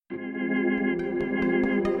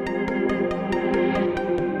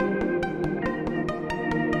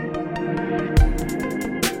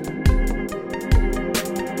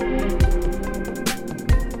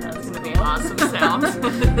So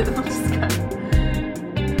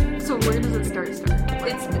where does it start? It's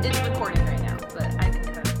recording right now, but I can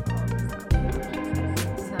cut all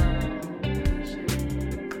this stuff.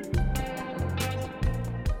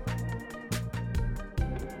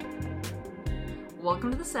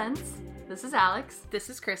 Welcome to The Sense. This is Alex. This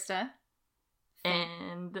is Krista.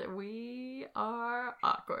 And we are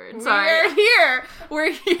awkward. We're here.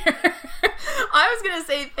 I was going to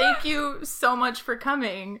say thank you so much for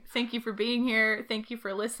coming. Thank you for being here. Thank you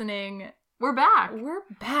for listening. We're back.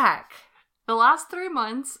 The last 3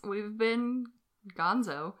 months, we've been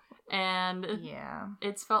gonzo. And yeah,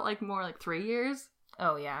 it's felt like more like 3 years.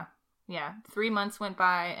 Oh, yeah. Yeah. 3 months went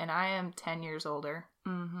by and I am 10 years older.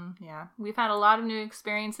 Mm-hmm. Yeah. We've had a lot of new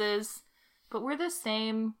experiences, but we're the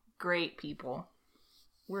same great people.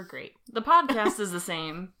 We're great. The podcast is the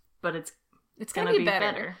same, but it's gonna be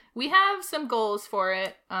better. We have some goals for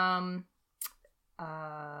it. What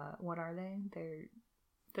are they?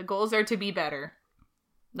 The goals are to be better.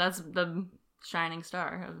 That's the shining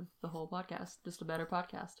star of the whole podcast. Just a better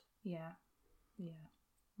podcast. Yeah. Yeah.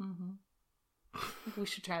 Mm-hmm. We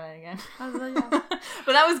should try that again.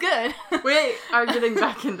 But that was good. We are getting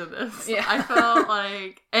back into this. Yeah. I felt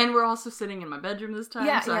like, and we're also sitting in my bedroom this time,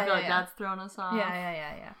 so I feel like that's thrown us off.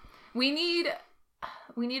 Yeah. We need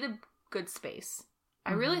a good space.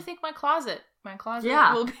 I really think my closet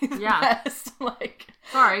will be the best.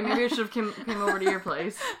 Sorry, maybe I should have came over to your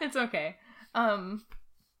place. It's okay.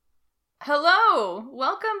 Hello,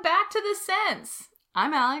 welcome back to The Sense.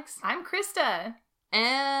 I'm Alex. I'm Krista.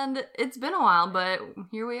 And it's been a while, but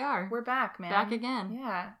here we are. We're back, man. Back again.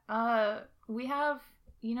 Yeah. We have,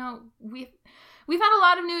 we've had a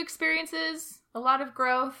lot of new experiences, a lot of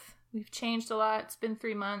growth. We've changed a lot. It's been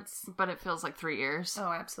 3 months. But it feels like 3 years.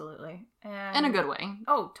 Oh, absolutely. And in a good way.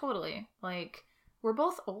 Oh, totally. Like, we're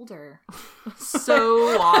both older.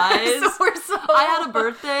 So wise. I had a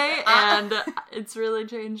birthday, and it's really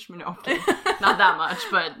changed me. No, okay. Not that much,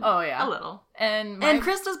 but a little. And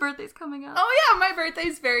Krista's birthday's coming up. Oh, yeah, my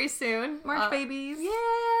birthday's very soon. March babies.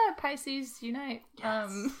 Yeah, Pisces unite.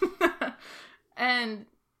 Yes. And,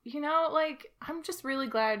 I'm just really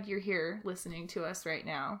glad you're here listening to us right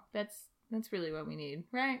now. That's really what we need,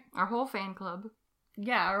 right? Our whole fan club.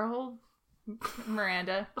 Yeah, our whole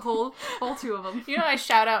Miranda. The whole two of them. I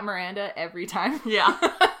shout out Miranda every time. Yeah.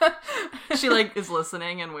 She, is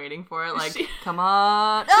listening and waiting for it, come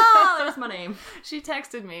on. Oh, there's my name. She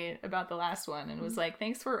texted me about the last one and was like,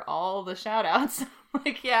 thanks for all the shout outs.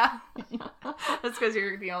 Yeah. That's because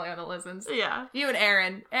you're the only one that listens. Yeah. You and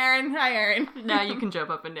Aaron. Hi, Aaron. Now you can jump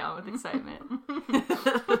up and down with excitement.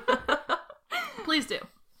 Please do.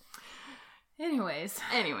 Anyways.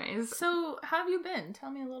 So, how have you been? Tell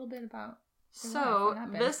me a little bit about So,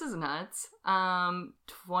 this is nuts.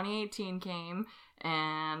 2018 came,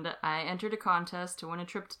 and I entered a contest to win a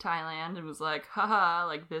trip to Thailand, and was like,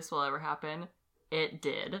 haha, this will ever happen. It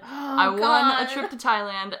did. I won a trip to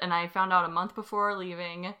Thailand, and I found out a month before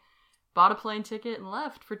leaving, bought a plane ticket, and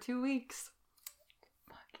left for 2 weeks.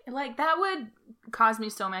 That would cause me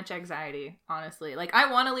so much anxiety, honestly.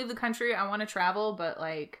 I want to leave the country, I want to travel, but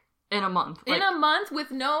in a month. In a month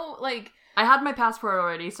with no, I had my passport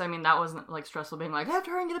already, so that wasn't, stressful being I have to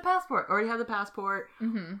hurry and get a passport. Already had the passport.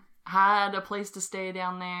 Mm-hmm. Had a place to stay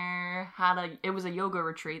down there. It was a yoga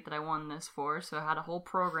retreat that I won this for, so I had a whole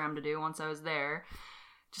program to do once I was there.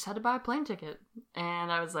 Just had to buy a plane ticket.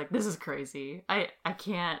 And I was like, this is crazy. I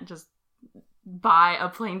can't just buy a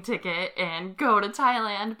plane ticket and go to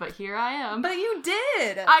Thailand, but here I am. But you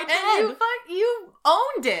did. I did. And you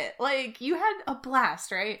owned it. You had a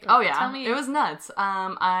blast, right? Oh yeah. Tell me. It was nuts.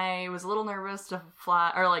 I was a little nervous to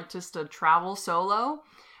fly, or just to travel solo,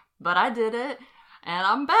 but I did it, and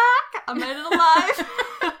I'm back. I made it alive.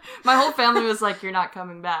 My whole family was like, you're not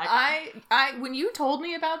coming back. I when you told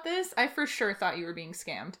me about this, I for sure thought you were being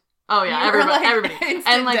scammed. Oh yeah, everybody.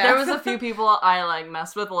 And death. There was a few people I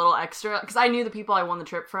messed with a little extra, because I knew the people I won the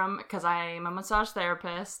trip from, because I'm a massage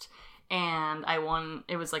therapist, and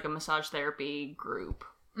it was a massage therapy group.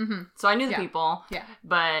 Mm-hmm. So I knew the people. Yeah.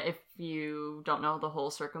 But if you don't know the whole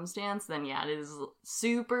circumstance, then yeah, it is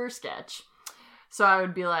super sketch. So I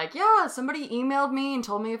would be like, yeah, somebody emailed me and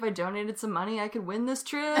told me if I donated some money, I could win this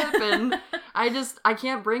trip. And I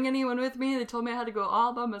can't bring anyone with me. They told me I had to go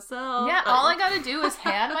all by myself. Yeah, all I gotta do is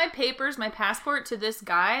hand my papers, my passport to this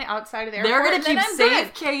guy outside of the airport. They're gonna keep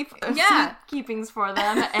safe keepings for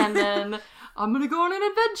them. And then I'm gonna go on an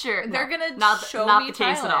adventure. They're gonna show not me the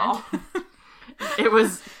case Thailand. at all. It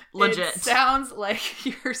was legit. It sounds like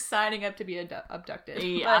you're signing up to be abducted.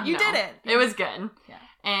 Yeah, but you did it. It was good. Yeah.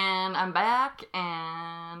 And I'm back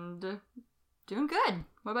and doing good.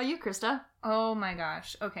 What about you, Krista? Oh my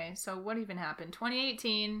gosh. Okay, so what even happened?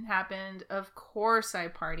 2018 happened. Of course I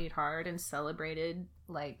partied hard and celebrated,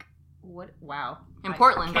 like, what? Wow. In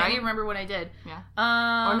Portland, I can't right? even remember what I did. Yeah.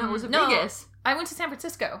 Oh, no, was it Vegas? I went to San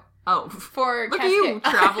Francisco. Oh. For Look Cascade. at you,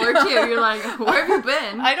 traveler, too. You're like, where have you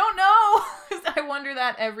been? I don't know. I wonder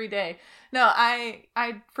that every day. No, I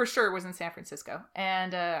for sure was in San Francisco.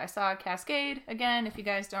 And I saw Cascade again. If you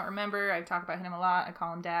guys don't remember, I talk about him a lot. I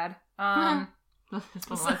call him Dad.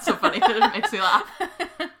 That's so funny. It makes me laugh.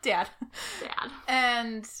 Dad.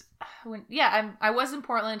 And I was in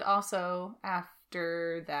Portland also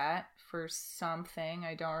after that for something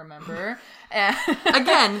I don't remember.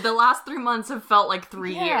 Again, the last 3 months have felt like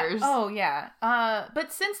 3 years. Oh yeah.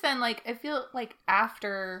 But since then, like, I feel like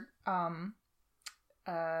after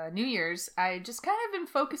New Year's, I just kind of been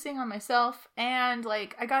focusing on myself, and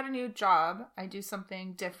like I got a new job. I do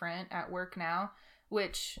something different at work now,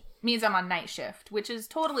 which means I'm on night shift, which is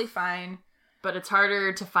totally fine. But it's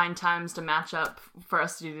harder to find times to match up for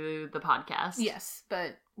us to do the podcast. Yes,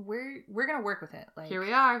 but we're gonna work with it. Like, here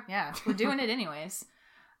we are. Yeah, we're doing it anyways.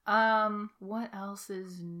 What else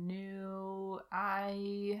is new?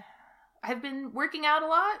 I've been working out a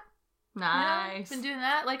lot. Nice. Been doing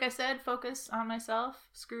that. Like I said, focus on myself.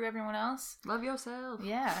 Screw everyone else. Love yourself.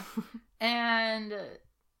 Yeah. And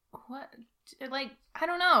what? Like, I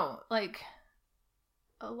don't know. Like,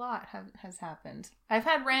 a lot has happened. I've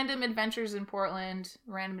had random adventures in Portland,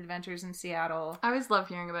 random adventures in Seattle. I always love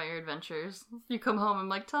hearing about your adventures. You come home, I'm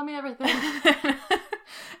like, tell me everything.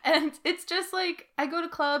 And it's just like, I go to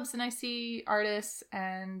clubs and I see artists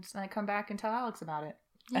and I come back and tell Alex about it.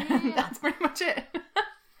 Yeah. And that's pretty much it.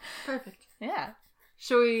 Perfect. Yeah.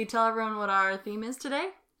 Should we tell everyone what our theme is today?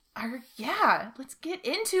 Yeah, let's get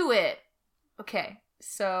into it. Okay,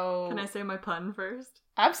 so... Can I say my pun first?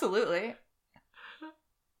 Absolutely.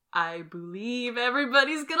 I believe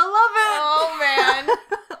everybody's gonna love it! Oh,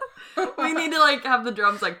 man. We need to, like, have the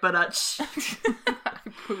drums, like, ba-dutch.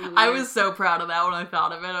 I was so proud of that when I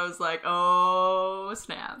thought of it. I was like, oh,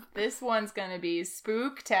 snap. This one's gonna be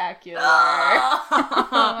spooktacular.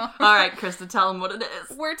 All right, Krista, tell them what it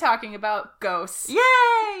is. We're talking about ghosts.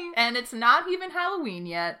 Yay! And it's not even Halloween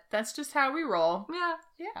yet. That's just how we roll. Yeah.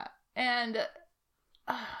 Yeah. And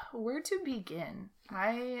where to begin?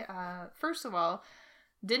 I, first of all,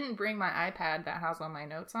 didn't bring my iPad that has all my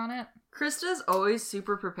notes on it. Krista's always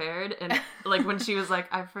super prepared, and like when she was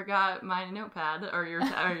like, I forgot my notepad or your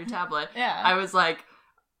tablet, yeah. I was like,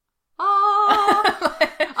 oh,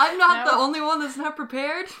 I'm not the only one that's not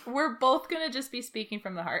prepared. We're both gonna just be speaking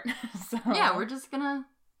from the heart. So. Yeah, we're just gonna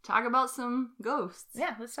talk about some ghosts.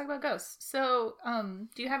 Yeah, let's talk about ghosts. So,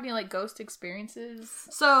 do you have any, like, ghost experiences?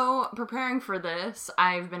 So, preparing for this,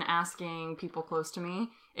 I've been asking people close to me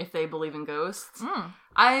if they believe in ghosts.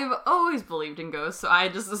 I've always believed in ghosts, so I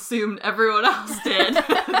just assumed everyone else did.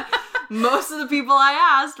 Most of the people I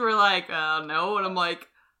asked were like, no, and I'm like,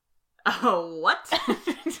 oh, what?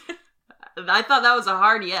 I thought that was a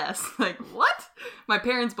hard yes. Like, what? My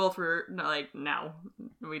parents both were like, no,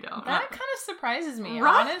 we don't. That kind of surprises me,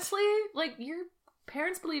 right? Honestly. Like, your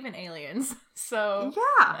parents believe in aliens, so...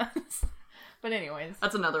 Yeah. But anyways.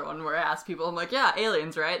 That's another one where I ask people, I'm like, yeah,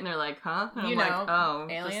 aliens, right? And they're like, huh? And I'm like, oh,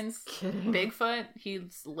 aliens, just kidding. Bigfoot, he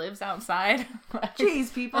lives outside.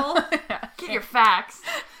 Jeez, people. Get your facts.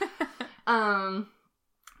 I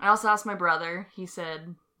also asked my brother. He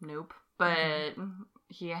said nope. But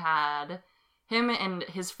him and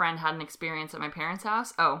his friend had an experience at my parents'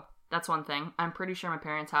 house. Oh, that's one thing. I'm pretty sure my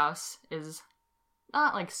parents' house is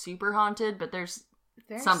not, like, super haunted, but there's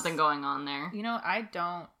something going on there. You know, I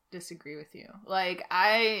don't disagree with you. Like,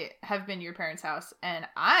 I have been to your parents' house, and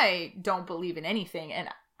I don't believe in anything, and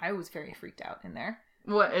I was very freaked out in there.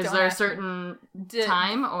 What, is there a certain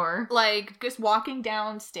time, or? Like, just walking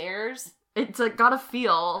downstairs. It's, like, gotta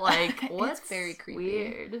feel, like, what's it's very creepy.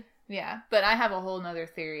 Weird. Yeah, but I have a whole nother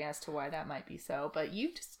theory as to why that might be so, but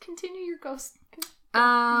you just continue your ghost.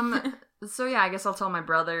 So yeah, I guess I'll tell my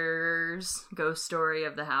brother's ghost story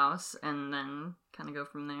of the house, and then kind of go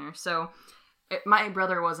from there. So, my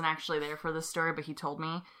brother wasn't actually there for this story, but he told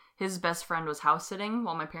me his best friend was house sitting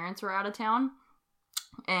while my parents were out of town.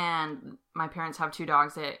 And my parents have 2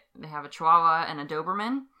 dogs. They have a Chihuahua and a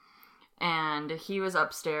Doberman. And he was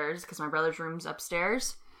upstairs, because my brother's room's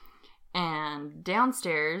upstairs. And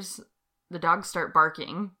downstairs, the dogs start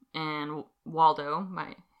barking. And Waldo,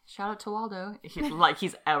 shout out to Waldo.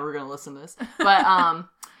 He's ever going to listen to this. But,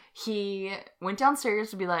 he went downstairs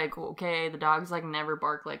to be like, okay, the dogs, like, never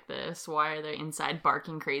bark like this. Why are they inside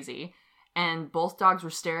barking crazy? And both dogs were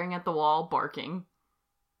staring at the wall, barking.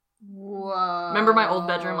 Whoa. Remember my old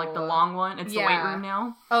bedroom, like the long one? It's the weight room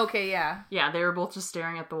now. Okay, yeah. Yeah, they were both just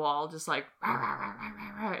staring at the wall, just like, rah, rah, rah,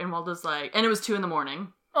 rah, rah, and Waldo's like, and it was 2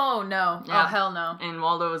 a.m. Oh, no. Yeah. Oh, hell no. And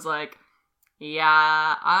Waldo was like,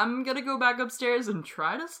 yeah, I'm gonna go back upstairs and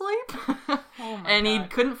try to sleep. Oh my and God. he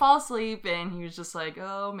couldn't fall asleep, and he was just like,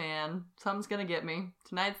 oh man, something's gonna get me.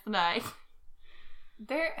 Tonight's the night.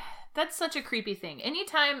 That's such a creepy thing.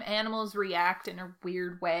 Anytime animals react in a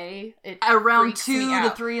weird way, it around freaks 2 me to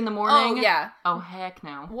out. 3 a.m. Oh, yeah. Oh, heck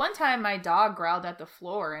no. One time my dog growled at the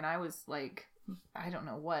floor, and I was like, I don't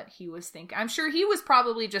know what he was thinking. I'm sure he was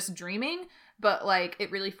probably just dreaming, but like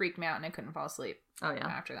it really freaked me out, and I couldn't fall asleep. Oh yeah.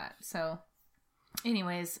 After that. So,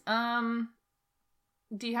 anyways,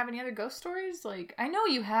 do you have any other ghost stories? Like, I know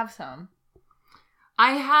you have some.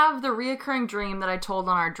 I have the reoccurring dream that I told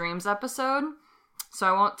on our dreams episode, so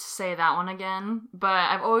I won't say that one again, but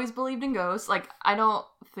I've always believed in ghosts. Like, I don't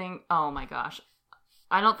think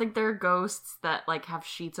there are ghosts that, like, have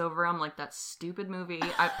sheets over them, like that stupid movie.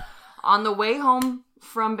 On the way home,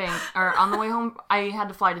 I had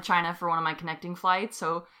to fly to China for one of my connecting flights,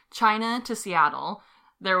 so China to Seattle.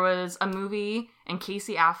 There was a movie, and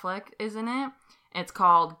Casey Affleck is in it. It's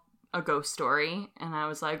called A Ghost Story, and I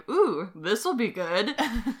was like, ooh, this will be good.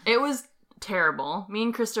 It was terrible. Me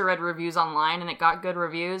and Krista read reviews online, and it got good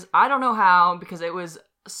reviews. I don't know how, because it was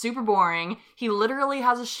super boring. He literally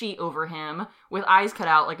has a sheet over him with eyes cut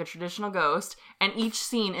out like a traditional ghost, and each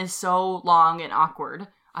scene is so long and awkward.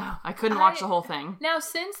 I couldn't watch the whole thing. Now,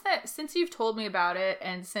 since you've told me about it,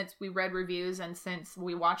 and since we read reviews, and since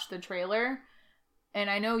we watched the trailer, and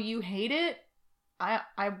I know you hate it, I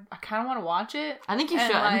kind of want to watch it. I think you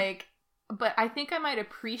should. But I think I might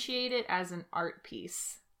appreciate it as an art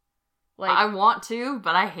piece. Like, I want to,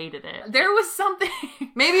 but I hated it. There was something.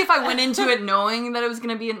 Maybe if I went into it knowing that it was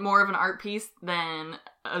going to be more of an art piece than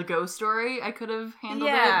a ghost story, I could have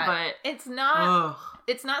handled it. But it's not. Ugh.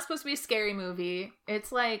 It's not supposed to be a scary movie.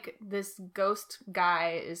 It's like this ghost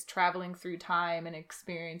guy is traveling through time and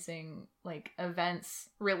experiencing like events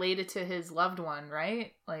related to his loved one,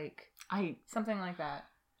 right? Like something like that.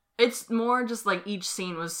 It's more just like each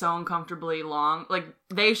scene was so uncomfortably long. Like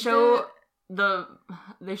they show the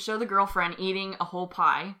girlfriend eating a whole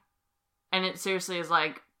pie, and it seriously is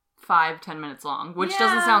like 5-10 minutes long, which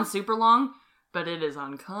doesn't sound super long, but it is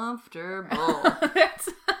uncomfortable.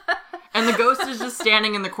 And the ghost is just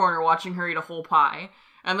standing in the corner watching her eat a whole pie.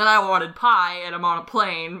 And then I wanted pie, and I'm on a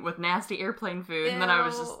plane with nasty airplane food, and then I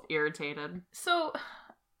was just irritated. So,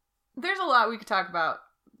 there's a lot we could talk about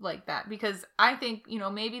like that, because I think,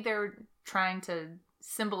 maybe they're trying to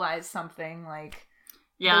symbolize something, like,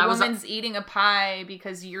 the woman's eating a pie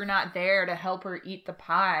because you're not there to help her eat the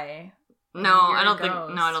pie. No, I don't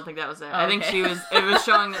think that was it. Oh, I think it was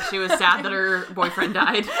showing that she was sad that her boyfriend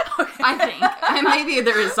died. Okay. I think. And maybe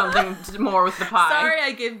there is something more with the pie. Sorry,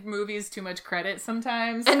 I give movies too much credit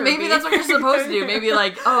sometimes. And maybe that's what you're supposed to do. Maybe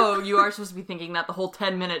like, oh, you are supposed to be thinking that the whole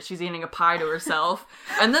 10 minutes she's eating a pie to herself.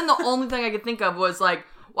 And then the only thing I could think of was like,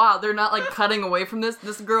 wow, they're not like cutting away from this.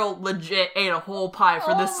 This girl legit ate a whole pie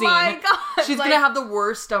for this scene. Oh my god. She's gonna have the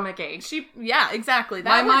worst stomach ache. Yeah, exactly.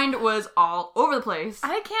 My mind was all over the place.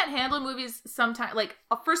 I can't handle movies sometimes. Like,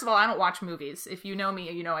 first of all, I don't watch movies. If you know me,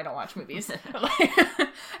 you know I don't watch movies.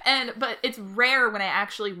 But it's rare when I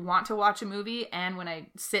actually want to watch a movie and when I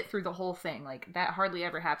sit through the whole thing. Like, that hardly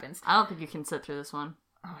ever happens. I don't think you can sit through this one.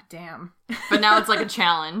 Oh, damn. But now it's like a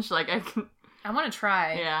challenge. Like, I want to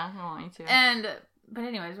try. Yeah, I want you to. But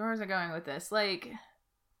anyways, where was I going with this? Like,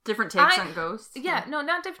 different takes on ghosts? Yeah, no,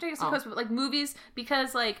 not different takes on ghosts, but like movies,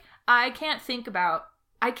 because like I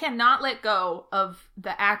cannot let go of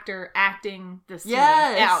the actor acting the scene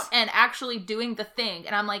out and actually doing the thing.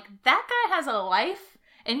 And I'm like, that guy has a life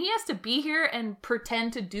and he has to be here and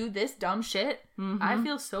pretend to do this dumb shit. Mm-hmm. I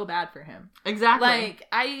feel so bad for him. Exactly. Like,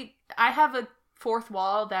 I have a fourth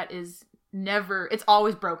wall that is it's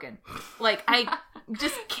always broken. Like, I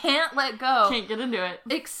just can't let go. Can't get into it.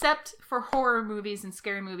 Except for horror movies and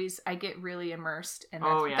scary movies, I get really immersed. And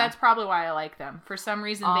that's probably why I like them. For some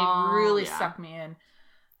reason, they really suck me in.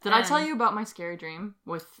 Did I tell you about my scary dream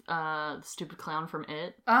with the stupid clown from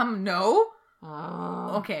It? No.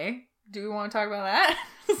 Okay. Do we want to talk about that?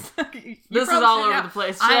 This is all over the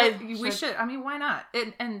place. We should. I mean, why not?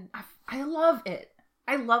 And I love It.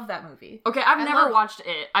 I love that movie. Okay, I've never watched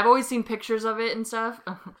It. I've always seen pictures of it and stuff.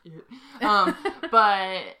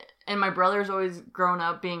 And my brother's always grown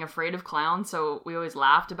up being afraid of clowns, so we always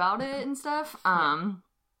laughed about it and stuff. And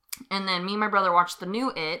then me and my brother watched the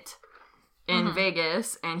new It in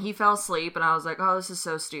Vegas, and he fell asleep, and I was like, oh, this is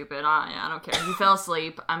so stupid. I don't care. He fell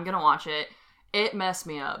asleep. I'm gonna watch it. It messed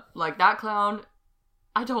me up. Like, that clown,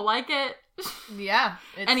 I don't like it. Yeah.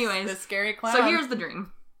 Anyways, the scary clown. So here's the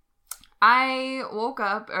dream. I woke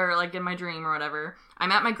up, or like in my dream or whatever,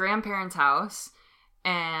 I'm at my grandparents' house,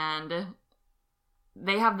 and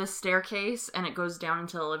they have this staircase, and it goes down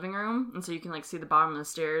into the living room, and so you can like see the bottom of the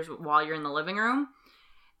stairs while you're in the living room.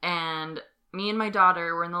 And me and my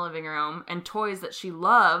daughter were in the living room, and toys that she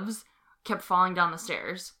loves kept falling down the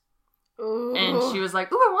stairs. Ooh. And she was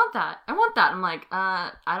like, "Ooh, I want that. I want that." I'm like,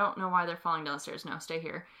 I don't know why they're falling down the stairs. No, stay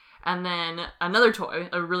here. And then another toy,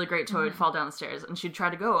 a really great toy, would fall down the stairs, and she'd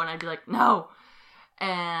try to go, and I'd be like, "No."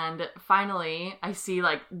 And finally, I see,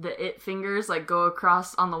 like, the it fingers, like, go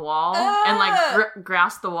across on the wall and, like,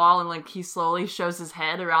 grasp the wall, and, like, he slowly shows his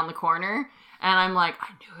head around the corner. And I'm like,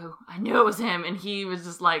 I knew it was him. And he was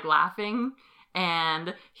just, like, laughing.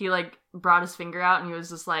 And he, like, brought his finger out, and he was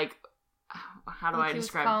just, like, how do I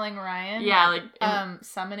describe it? He was calling Ryan? Yeah, like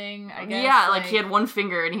summoning, I guess. Yeah, like, he had one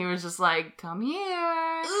finger, and he was just like, "Come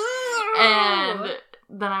here." And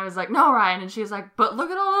then I was like, "No, Ryan." And she was like, "But look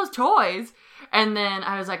at all those toys." And then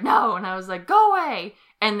I was like, "No." And I was like, "Go away."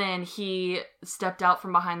 And then he stepped out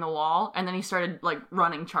from behind the wall, and then he started, like,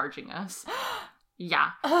 running, charging us.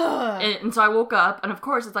 Yeah. And so I woke up, and of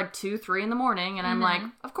course it's like 2, 3 in the morning, and I'm like,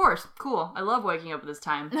 of course, cool. I love waking up at this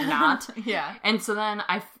time. Not. Yeah. And so then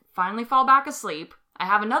I finally fall back asleep. I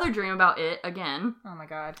have another dream about it again. Oh my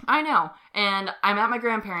god. I know. And I'm at my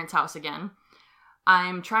grandparents' house again.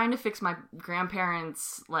 I'm trying to fix my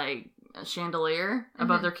grandparents' like chandelier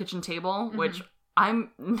above their kitchen table, which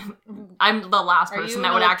I'm the last person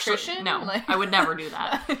that would actually I would never do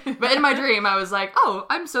that. But in my dream I was like, "Oh,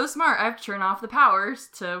 I'm so smart. I have to turn off the powers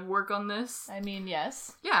to work on this." I mean,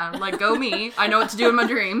 yes. Yeah, like, go me. I know what to do in my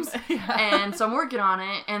dreams. Yeah. And so I'm working on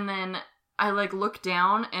it, and then I like look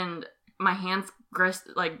down, and my hands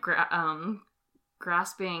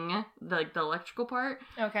grasping the electrical part.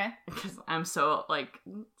 Okay. Because I'm so, like,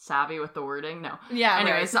 savvy with the wording. No. Yeah.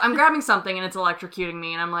 Anyway, right. So I'm grabbing something, and it's electrocuting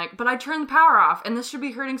me, and I'm like, "But I turned the power off, and this should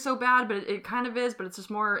be hurting so bad," but it kind of is, but it's just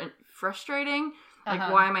more frustrating.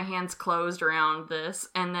 Like, why are my hands closed around this?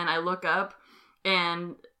 And then I look up,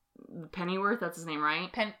 and Pennyworth, that's his name,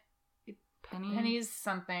 right? Penny's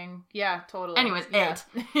something. Yeah, totally. Anyways, yeah.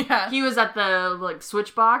 it. Yeah. He was at the, like,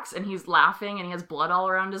 switch box, and he's laughing, and he has blood all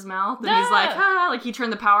around his mouth, and he's like, "Ah!" Like, he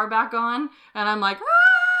turned the power back on, and I'm like,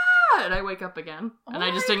 "Ah!" And I wake up again. And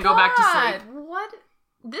I just didn't go back to sleep. What?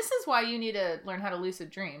 This is why you need to learn how to lucid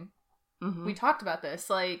dream. Mm-hmm. We talked about this.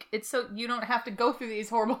 Like, it's so you don't have to go through these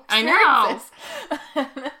horrible experiences.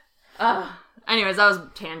 I know. Anyways, that was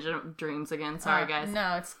tangent of dreams again. Sorry, guys.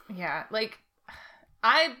 No, it's, yeah. Like,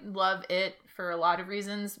 I love it for a lot of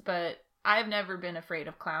reasons, but I've never been afraid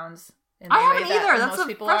of clowns. I haven't either. That's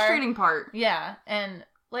the frustrating part. Yeah. And,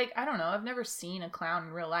 like, I don't know. I've never seen a clown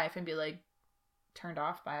in real life and be, like, turned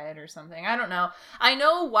off by it or something. I don't know. I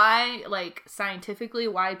know why, like, scientifically,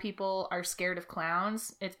 why people are scared of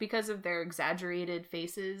clowns. It's because of their exaggerated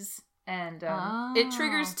faces. And it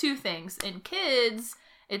triggers two things. In kids,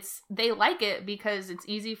 they like it because it's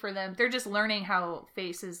easy for them. They're just learning how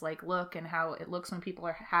faces, like, look and how it looks when people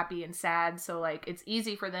are happy and sad. So, like, it's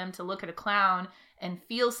easy for them to look at a clown and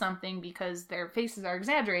feel something because their faces are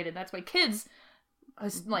exaggerated. That's why kids,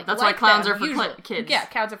 like, that's why clowns are for kids. Yeah,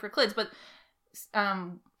 clowns are for kids. But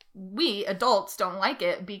we adults don't like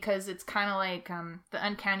it because it's kind of like the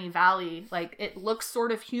uncanny valley. Like, it looks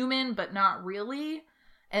sort of human, but not really.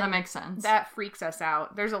 And that makes sense. That freaks us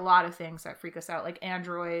out. There's a lot of things that freak us out, like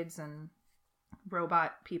androids and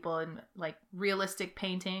robot people and, like, realistic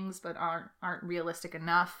paintings but aren't realistic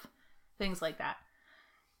enough. Things like that.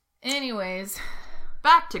 Anyways.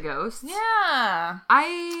 Back to ghosts. Yeah.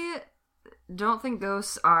 I don't think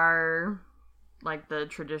ghosts are, like, the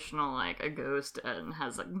traditional, like, a ghost and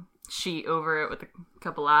has a sheet over it with a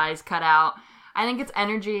couple eyes cut out. I think it's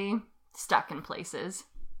energy stuck in places.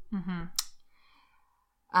 Mm-hmm.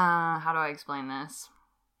 How do I explain this?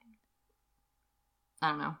 I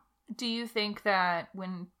don't know. Do you think that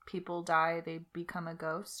when people die, they become a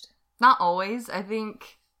ghost? Not always. I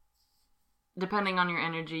think, depending on your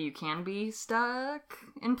energy, you can be stuck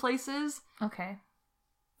in places. Okay.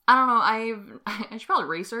 I don't know. I should probably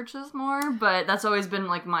research this more, but that's always been,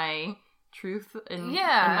 like, my truth in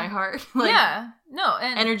my heart. Like, yeah. No.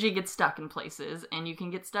 And energy gets stuck in places, and you can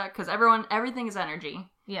get stuck because everything is energy.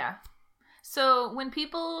 Yeah. So when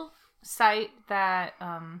people cite that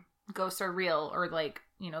ghosts are real, or, like,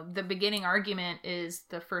 you know, the beginning argument is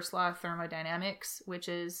the first law of thermodynamics, which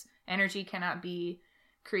is energy cannot be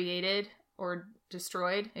created or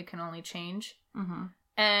destroyed. It can only change. Mm-hmm.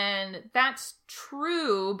 And that's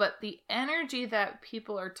true, but the energy that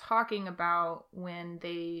people are talking about when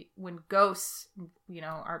ghosts, you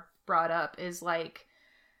know, are brought up is, like,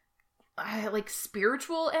 like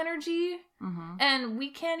spiritual energy, and we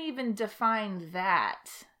can't even define that.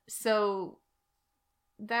 So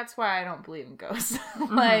that's why I don't believe in ghosts.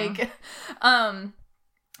 Like,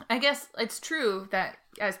 I guess it's true that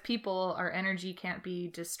as people, our energy can't be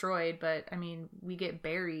destroyed, but I mean, we get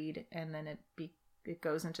buried and then it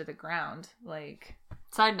goes into the ground. Like,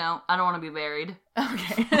 side note, I don't want to be buried.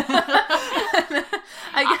 Okay.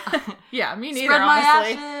 Yeah, me neither. Spread my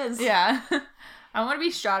honestly. ashes. Yeah, I want to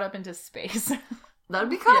be shot up into space. That'd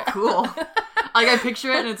be kind of cool. Like, I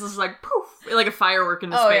picture it and it's just like poof, like a firework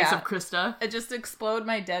into space of Christa. It just explode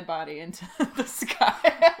my dead body into the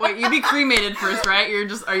sky. Wait, you'd be cremated first, right?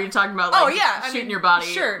 Are you talking about like shooting your body?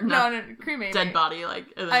 Sure. No, cremate dead me. body, like.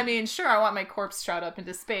 I mean, sure, I want my corpse shot up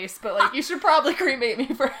into space, but like, you should probably cremate me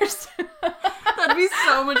first. That'd be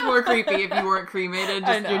so much more creepy if you weren't cremated.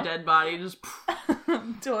 Just your dead body, just.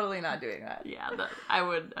 I'm totally not doing that. Yeah, I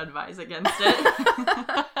would advise against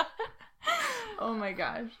it. Oh my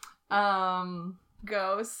gosh.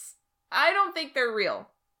 Ghosts. I don't think they're real.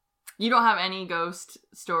 You don't have any ghost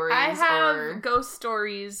stories? I have ghost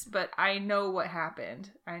stories, but I know what happened.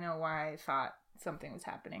 I know why I thought something was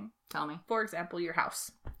happening. Tell me. For example, your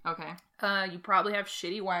house. Okay. You probably have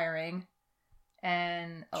shitty wiring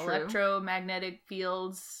and electromagnetic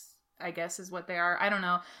fields, I guess is what they are. I don't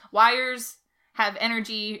know. Wires have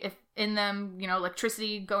energy in them,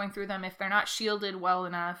 electricity going through them. If they're not shielded well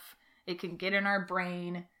enough, it can get in our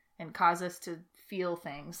brain and cause us to feel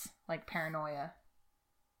things like paranoia.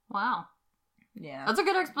 Wow. Yeah. That's a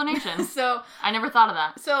good explanation. So I never thought of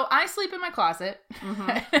that. So I sleep in my closet.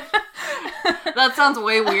 That sounds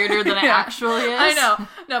way weirder than it actually is. I know.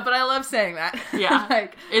 No, but I love saying that. Yeah.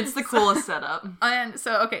 Like, it's the coolest setup. And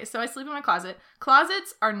so I sleep in my closet.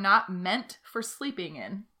 Closets are not meant for sleeping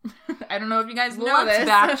in. I don't know if you guys know this.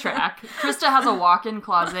 Let's backtrack. Christa has a walk-in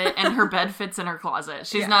closet and her bed fits in her closet.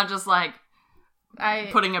 She's not just like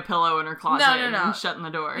putting a pillow in her closet and shutting the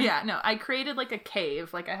door. Yeah, no. I created like a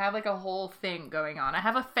cave. Like I have like a whole thing going on. I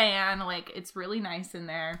have a fan. Like it's really nice in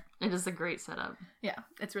there. It is a great setup. Yeah,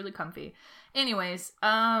 it's really comfy. Anyways,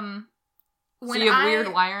 so you have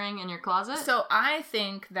weird wiring in your closet? So I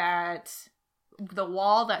think that the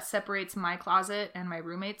wall that separates my closet and my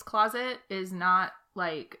roommate's closet is not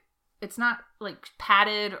like, it's not like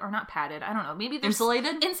padded or not padded. I don't know. Maybe there's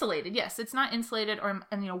insulated? Insulated. Yes. It's not insulated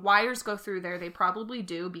and wires go through there. They probably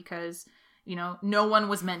do because, no one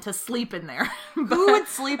was meant to sleep in there. Who would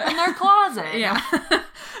sleep in their closet? Yeah.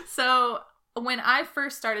 So when I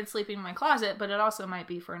first started sleeping in my closet, but it also might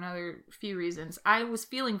be for another few reasons, I was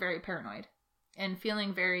feeling very paranoid and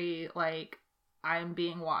feeling very like I'm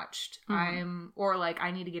being watched. Or like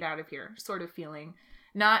I need to get out of here sort of feeling.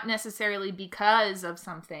 Not necessarily because of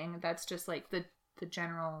something. That's just like the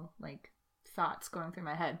general like thoughts going through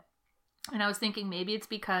my head. And I was thinking maybe it's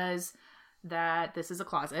because that this is a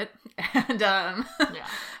closet and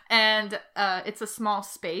and it's a small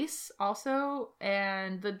space also,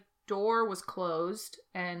 and the door was closed,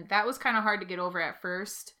 and that was kind of hard to get over at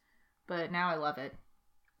first, but now I love it.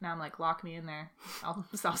 Now I'm like, lock me in there. I'll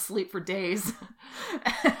sleep for days.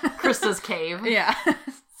 Christa's cave. Yeah.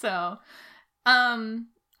 So I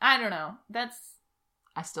don't know.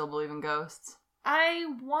 I still believe in ghosts. I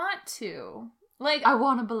want to. Like, I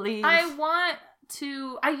want to believe. I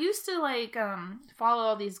used to like follow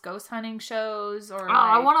all these ghost hunting shows or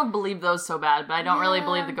I want to believe those so bad, but I don't really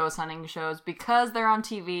believe the ghost hunting shows because they're on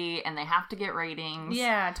TV and they have to get ratings.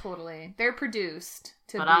 Yeah, totally. They're produced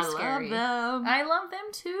to be scary. But I love them. I love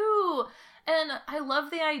them too. And I love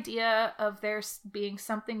the idea of there being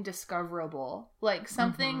something discoverable. Like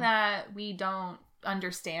something that we don't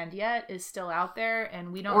understand yet is still out there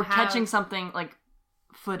and we don't Or catching something like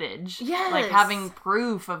footage. Yes. Like having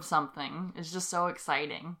proof of something is just so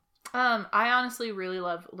exciting. I honestly really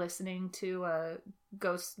love listening to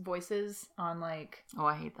ghost voices on like... Oh,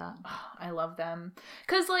 I hate that. I love them.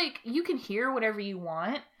 Because like you can hear whatever you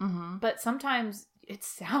want, but sometimes... it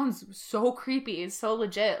sounds so creepy. It's so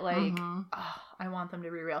legit. Like, I want them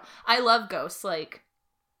to be real. I love ghosts. Like,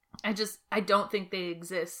 I don't think they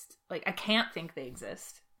exist. Like, I can't think they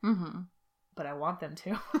exist. But I want them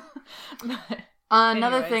to.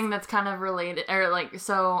 Another thing that's kind of related, or like,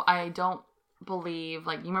 so I don't believe,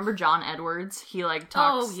 like, you remember John Edwards? He like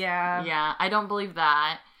talks. Oh, yeah. Yeah, I don't believe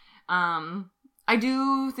that. I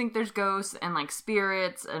do think there's ghosts and like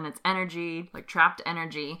spirits and it's energy, like trapped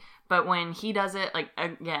energy. But when he does it, like,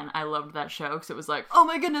 again, I loved that show because it was like, oh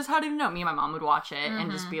my goodness, how did you know? Me and my mom would watch it and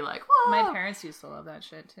just be like, whoa. My parents used to love that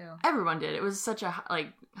shit too. Everyone did. It was such a,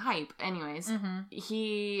 like, hype. Anyways,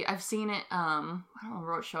 I've seen it, I don't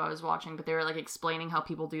remember what show I was watching, but they were, like, explaining how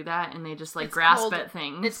people do that and they just, like, grasp at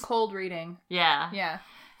things. It's cold reading. Yeah. Yeah.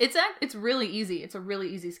 It's really easy. It's a really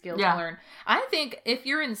easy skill to learn. I think if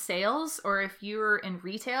you're in sales or if you're in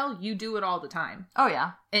retail, you do it all the time. Oh,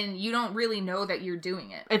 yeah. And you don't really know that you're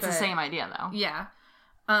doing it. It's the same idea, though. Yeah.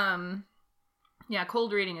 Yeah,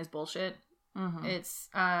 cold reading is bullshit. Mm-hmm. It's,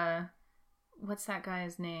 what's that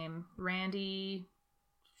guy's name? Randy...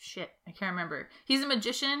 Shit, I can't remember. He's a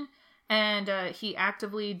magician, and he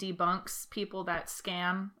actively debunks people that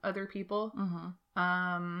scam other people.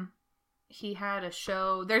 Mm-hmm. He had a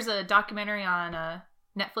show. There's a documentary on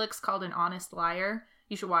Netflix called An Honest Liar.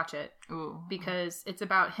 You should watch it. Ooh. Because it's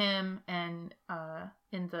about him and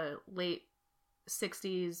in the late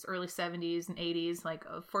 60s, early 70s, and 80s, like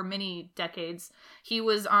for many decades, he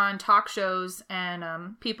was on talk shows,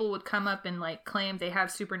 and people would come up and like claim they have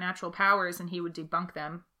supernatural powers, and he would debunk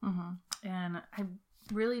them. Mm-hmm. And I'm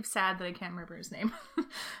really sad that I can't remember his name.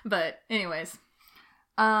 But anyways.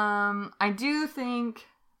 I do think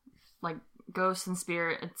like ghosts and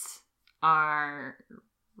spirits are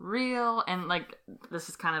real, and like this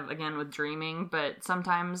is kind of again with dreaming, but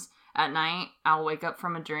sometimes at night I'll wake up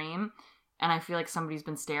from a dream and I feel like somebody's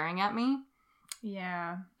been staring at me.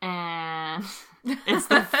 Yeah. And it's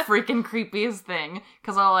the freaking creepiest thing,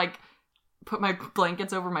 because I'll like put my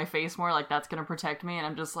blankets over my face more, like that's gonna protect me, and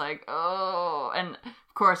I'm just like, oh. And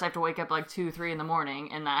of course I have to wake up like 2-3 in the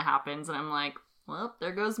morning, and that happens, and I'm like, well,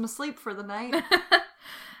 there goes my sleep for the night.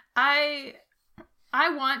 I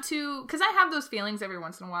want to, because I have those feelings every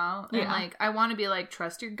once in a while, and like I want to be like,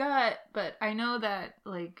 trust your gut, but I know that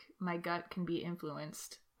like my gut can be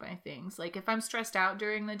influenced by things. Like if I'm stressed out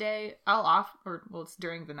during the day, it's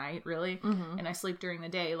during the night really, mm-hmm. and I sleep during the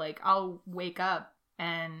day, like I'll wake up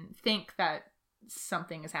and think that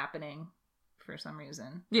something is happening for some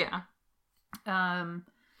reason. Yeah.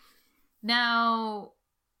 Now,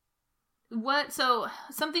 so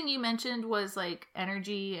something you mentioned was like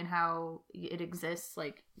energy and how it exists,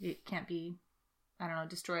 like it can't be, I don't know,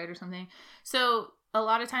 destroyed or something. So a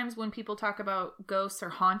lot of times when people talk about ghosts or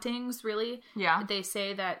hauntings, really, they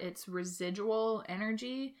say that it's residual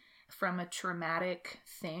energy from a traumatic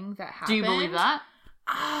thing that happened. Do you believe that?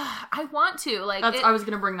 I want to. Like, I was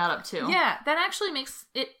going to bring that up too. Yeah, that actually makes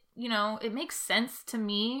it, it makes sense to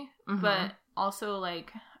me, mm-hmm. but also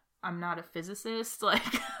like, I'm not a physicist. Like,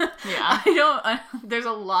 there's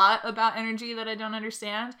a lot about energy that I don't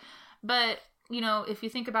understand. But, if you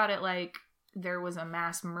think about it, like, there was a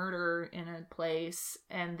mass murder in a place,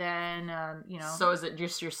 and then, So is it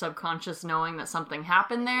just your subconscious knowing that something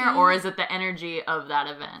happened there, or is it the energy of that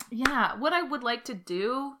event? Yeah. What I would like to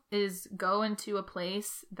do is go into a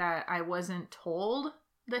place that I wasn't told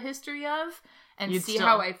the history of and see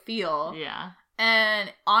how I feel. Yeah.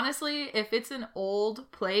 And honestly, if it's an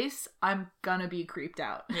old place, I'm gonna be creeped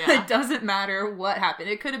out. Yeah. It doesn't matter what happened.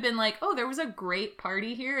 It could have been like, oh, there was a great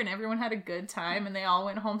party here and everyone had a good time and they all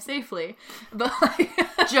went home safely. But like...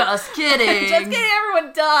 Just kidding! Just kidding,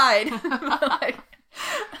 everyone died! But like...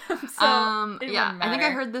 I think I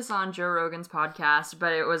heard this on Joe Rogan's podcast,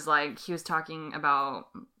 but it was like, he was talking about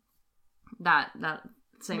that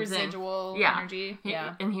same residual thing. Energy.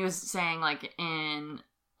 And he was saying like in...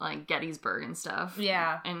 like Gettysburg and stuff.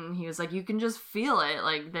 Yeah. And he was like, you can just feel it.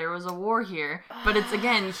 Like, there was a war here. But it's,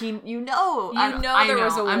 again, there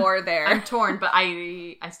was a war there. I'm torn, but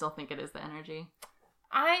I still think it is the energy.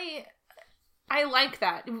 I like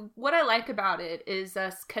that. What I like about it is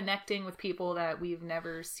us connecting with people that we've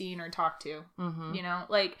never seen or talked to. Mm-hmm.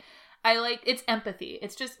 It's empathy.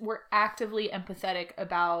 It's just, we're actively empathetic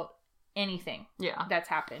about anything that's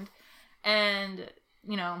happened. And,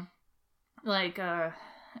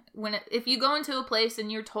 if you go into a place and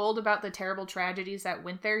you're told about the terrible tragedies that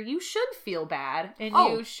went there, you should feel bad. And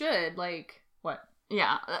you should, what?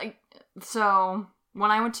 Yeah. So, when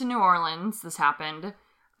I went to New Orleans, this happened.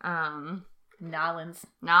 Nolans.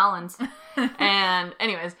 And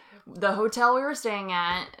anyways, the hotel we were staying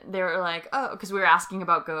at, they were like, oh, because we were asking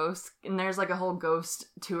about ghosts. And there's like a whole ghost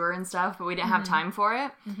tour and stuff, but we didn't have time for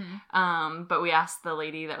it. Mm-hmm. But we asked the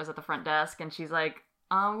lady that was at the front desk, and she's like,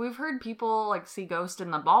 we've heard people, like, see ghosts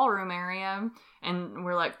in the ballroom area, and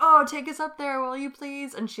we're like, oh, take us up there, will you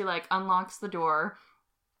please? And she, like, unlocks the door,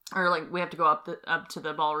 or, like, we have to go up to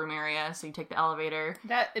the ballroom area, so you take the elevator.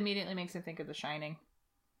 That immediately makes me think of The Shining.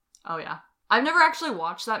 Oh, yeah. I've never actually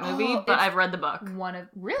watched that movie, but I've read the book.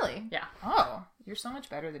 Really? Yeah. Oh, you're so much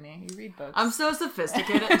better than me. You read books. I'm so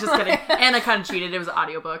sophisticated. Just kidding. And I kind of cheated. It was an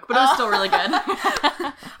audiobook, but it was still really good.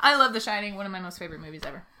 I love The Shining, one of my most favorite movies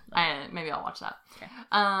ever. Maybe I'll watch that. Okay.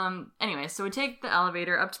 Anyway, so we take the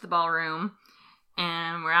elevator up to the ballroom,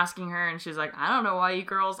 and we're asking her, and she's like, I don't know why you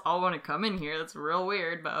girls all want to come in here. That's real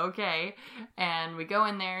weird, but okay. And we go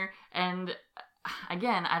in there, and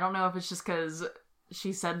again, I don't know if it's just because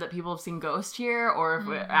she said that people have seen ghosts here, or if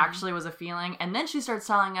it actually was a feeling. And then she starts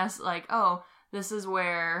telling us, like, oh, this is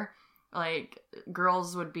where, like,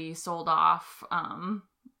 girls would be sold off,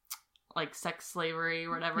 like, sex slavery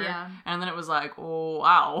or whatever. Yeah. And then it was like, oh,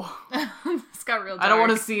 wow. It's got real dark. I don't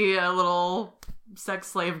want to see a little sex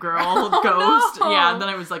slave girl ghost. No. Yeah, and then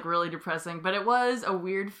it was, like, really depressing. But it was a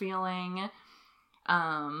weird feeling.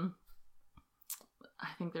 I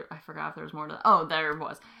forgot if there was more to that. Oh, there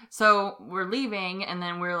was. So we're leaving, and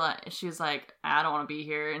then we're like, she's like, I don't want to be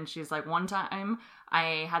here. And she's like, one time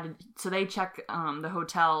I had to, so they check the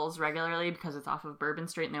hotels regularly because it's off of Bourbon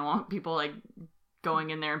Street, and they want people like going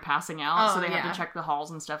in there and passing out. So they have to check the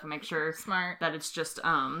halls and stuff and make sure that it's just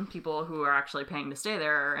people who are actually paying to stay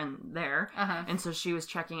there and there. Uh-huh. And so she was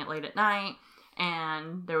checking it late at night,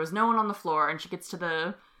 and there was no one on the floor, and she gets to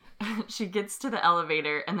the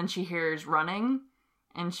elevator, and then she hears running.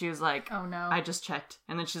 And she was like, oh no, I just checked.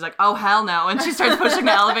 And then she's like, oh hell no. And she starts pushing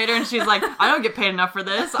the elevator, and she's like, I don't get paid enough for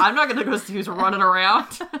this. I'm not going to go see who's running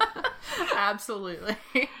around. Absolutely.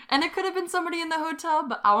 And it could have been somebody in the hotel,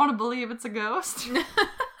 but I want to believe it's a ghost.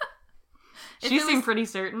 She seemed pretty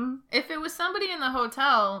certain. If it was somebody in the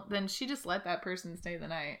hotel, then she just let that person stay the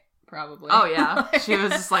night. Probably. Oh yeah. She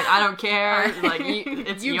was just like, I don't care. Like,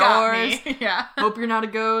 it's you yours. Got me. Yeah. Hope you're not a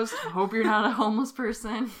ghost. Hope you're not a homeless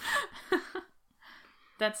person.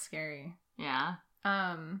 That's scary. Yeah.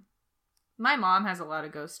 My mom has a lot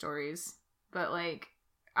of ghost stories, but like,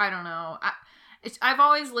 I don't know. I've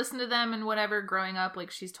always listened to them and whatever growing up.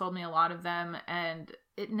 Like, she's told me a lot of them, and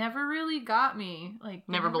it never really got me. Like,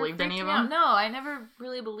 never believed any of them? No, I never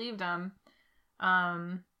really believed them.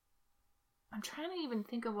 I'm trying to even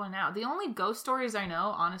think of one now. The only ghost stories I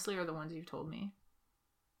know, honestly, are the ones you've told me.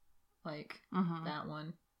 Like, that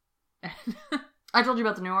one. I told you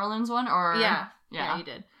about the New Orleans one, or? Yeah, you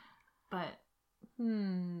did. But,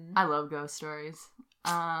 I love ghost stories.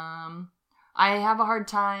 I have a hard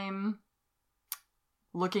time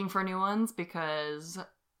looking for new ones because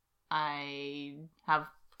I have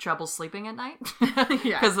trouble sleeping at night.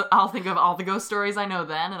 Because I'll think of all the ghost stories I know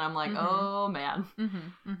then, and I'm like, oh man,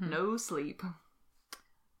 no sleep.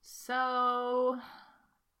 So,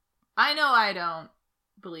 I know I don't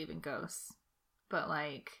believe in ghosts, but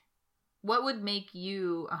like, what would make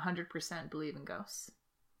you 100% believe in ghosts?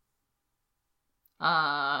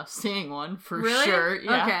 Seeing one, for really? sure.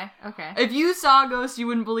 Yeah. Okay. If you saw a ghost, you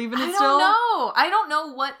wouldn't believe in it still? I don't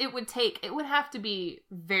know what it would take. It would have to be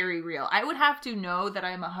very real. I would have to know that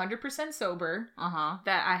I'm 100% sober.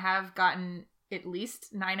 That I have gotten at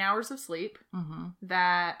least 9 hours of sleep.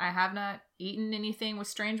 That I have not eaten anything with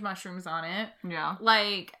strange mushrooms on it. Yeah.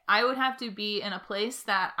 Like, I would have to be in a place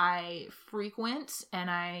that I frequent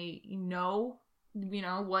and I know,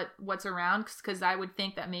 what's around, because I would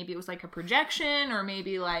think that maybe it was like a projection, or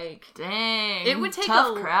maybe like, dang, it would take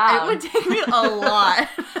tough crowd. It would take me a lot.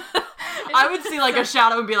 I would see like a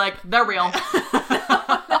shadow and be like, they're real.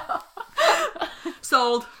 No.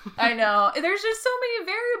 Sold. I know. There's just so many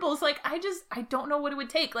variables. Like, I don't know what it would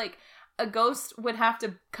take. Like, a ghost would have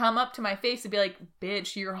to come up to my face and be like,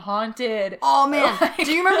 bitch, you're haunted. Oh man.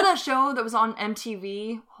 Do you remember that show that was on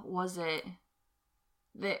MTV? What was it?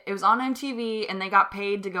 It was on MTV, and they got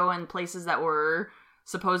paid to go in places that were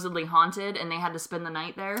supposedly haunted, and they had to spend the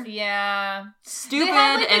night there. Yeah. Stupid,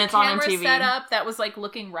 and it's on MTV. Camera set up that was like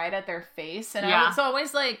looking right at their face, and I was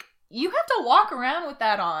always like, you have to walk around with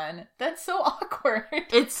that on. That's so awkward.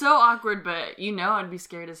 It's so awkward, but I'd be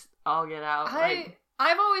scared as all get out.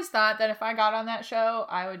 I've always thought that if I got on that show,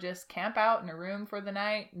 I would just camp out in a room for the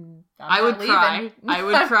night. And I would cry. I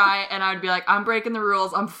would cry, and I would be like, I'm breaking the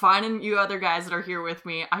rules. I'm finding you other guys that are here with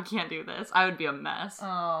me. I can't do this. I would be a mess.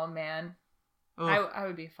 Oh, man. I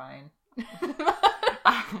would be fine.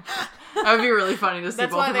 That would be really funny to see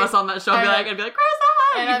both of us on that show. I'd be like,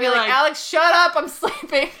 Christa! And I'd be like, Alex, shut up. I'm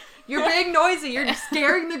sleeping. You're being noisy. You're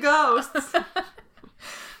scaring the ghosts.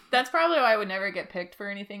 That's probably why I would never get picked for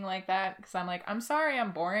anything like that. Because I'm like, I'm sorry,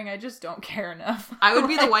 I'm boring. I just don't care enough. I would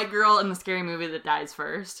be the white girl in the scary movie that dies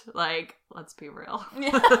first. Like, let's be real.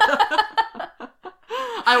 Yeah.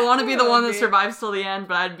 I want to be the one that survives till the end,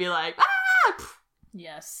 but I'd be like, ah!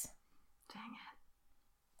 Yes. Dang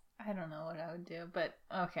it. I don't know what I would do, but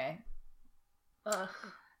okay. Ugh.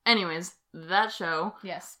 Anyways, that show.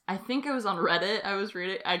 Yes. I think it was on Reddit.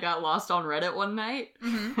 I got lost on Reddit one night.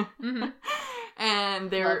 And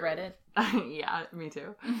they Love Reddit. Yeah, me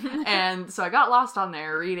too. And so I got lost on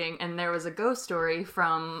there reading, and there was a ghost story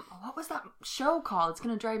from, what was that show called? It's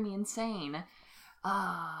gonna drive me insane.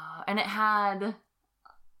 And it had,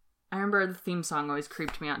 I remember the theme song always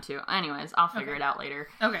creeped me out too. Anyways, I'll figure it out later.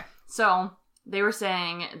 Okay. So they were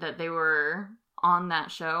saying that they were on that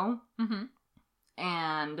show,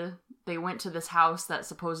 and they went to this house that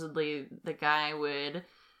supposedly the guy would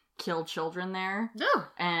kill children there. Oh.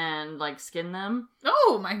 And, like, skin them.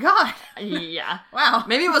 Oh, my God. Yeah. Wow.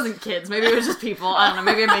 Maybe it wasn't kids. Maybe it was just people. I don't know.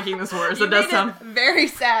 Maybe I'm making this worse. You It does made sound... it very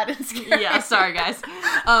sad and scary. Yeah, sorry, guys.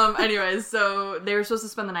 Anyways, so they were supposed to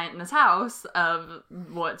spend the night in this house of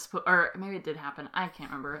what's... Or maybe it did happen. I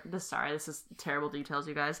can't remember. This is terrible details,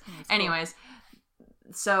 you guys. That's Anyways,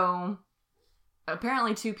 so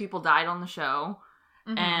apparently 2 people died on the show.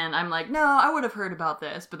 Mm-hmm. And I'm like, no, I would have heard about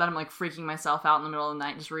this. But then I'm like freaking myself out in the middle of the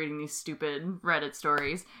night just reading these stupid Reddit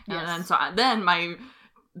stories. Yes. And then my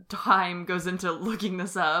time goes into looking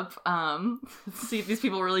this up. See if these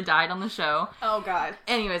people really died on the show. Oh, God.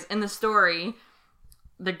 Anyways, in the story,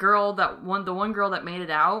 the one girl that made it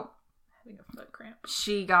out, having a foot cramp.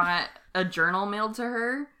 She got a journal mailed to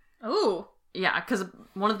her. Oh. Yeah, because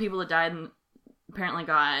one of the people that died apparently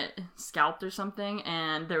got scalped or something,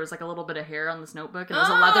 and there was like a little bit of hair on this notebook, and it was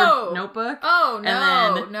a leather notebook. Oh, no.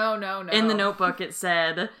 And then No. In the notebook it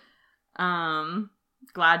said,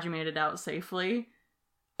 glad you made it out safely.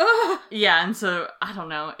 Ugh. Yeah, and so, I don't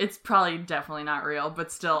know, it's probably definitely not real,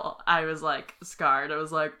 but still, I was like, scarred. I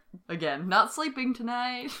was like, again, not sleeping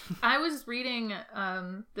tonight. I was reading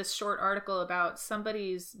this short article about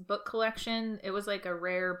somebody's book collection. It was like a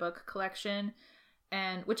rare book collection,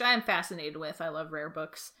 and which I am fascinated with. I love rare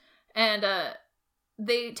books. And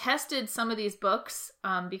they tested some of these books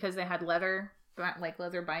because they had leather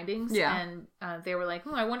bindings. Yeah. And they were like,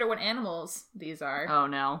 I wonder what animals these are. Oh,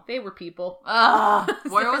 no. They were people.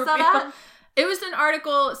 Where was that at? It was an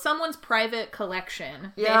article, someone's private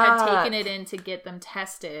collection. Yeah. They had taken it in to get them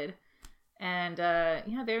tested. And,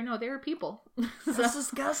 they were people. That's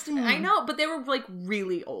disgusting. I know, but they were, like,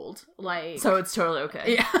 really old. Like, so it's totally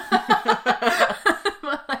okay. Yeah.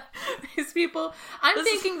 But, like, these people, I'm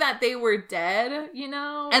thinking that they were dead, you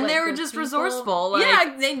know? And like, they were just resourceful. Like,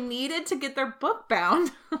 yeah, they needed to get their book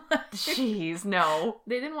bound. Jeez, no.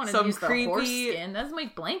 They didn't want to use the horse skin. That's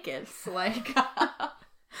make blankets. Like,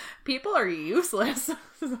 people are useless.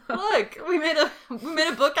 Look, we made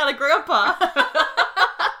a book out of Grandpa.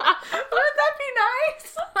 Wouldn't that be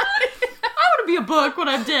nice? I want to be a book when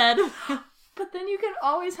I'm dead. But then you can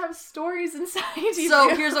always have stories inside you.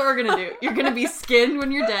 So here's what we're gonna do. You're gonna be skinned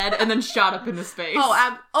when you're dead and then shot up into space.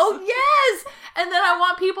 Oh yes! And then I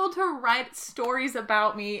want people to write stories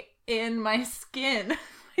about me in my skin.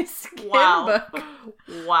 My skin book.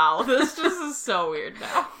 Wow. This just is so weird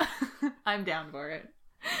now. I'm down for it.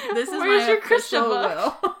 This is Where's my your Christa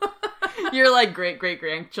book? Your like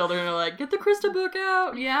great-great-grandchildren are like, get the Christa book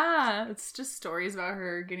out. Yeah, it's just stories about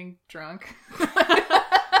her getting drunk.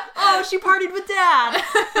 Oh, she partied with Dad.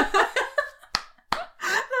 That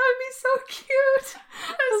would be so cute.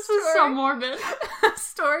 This is so morbid. A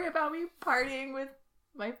story about me partying with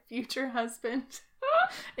my future husband.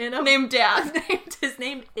 Named Dad. His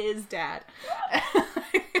name is Dad.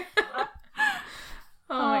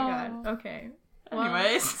 Oh my God. Okay.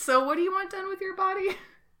 Anyways. So what do you want done with your body?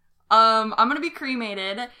 I'm gonna be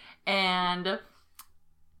cremated, and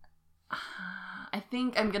I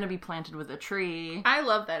think I'm gonna be planted with a tree. I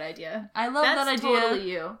love that idea. That's that idea. That's totally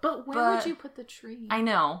you. But where would you put the tree? I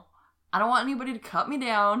know. I don't want anybody to cut me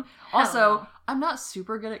down. Hell Also, no. I'm not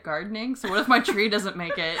super good at gardening, so what if my tree doesn't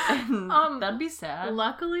make it? That'd be sad.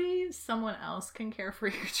 Luckily, someone else can care for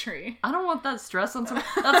your tree. I don't want that stress on someone.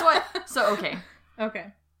 That's why. So, okay. Okay.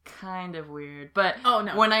 Kind of weird. But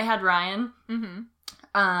no. When I had Ryan, mm-hmm.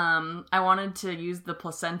 I wanted to use the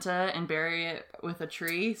placenta and bury it with a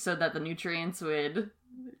tree so that the nutrients would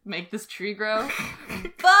make this tree grow.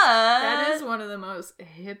 But that is one of the most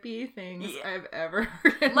hippie things I've ever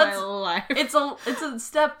heard in my life. It's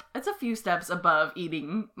a few steps above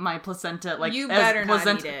eating my placenta. Like, you better not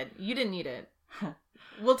eat it. You didn't eat it.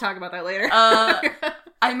 We'll talk about that later.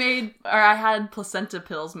 I had placenta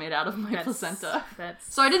pills made out of my placenta.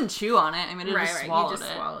 So I didn't chew on it. I mean, I just swallowed it.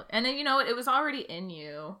 Swallowed. And then, it was already in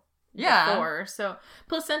you before. So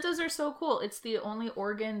placentas are so cool. It's the only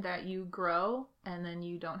organ that you grow and then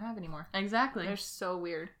you don't have anymore. Exactly. They're so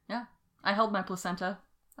weird. Yeah. I held my placenta.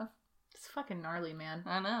 It's fucking gnarly, man.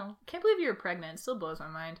 I know. Can't believe you were pregnant. It still blows my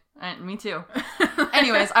mind. Me too.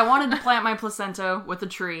 Anyways, I wanted to plant my placenta with a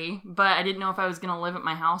tree, but I didn't know if I was going to live at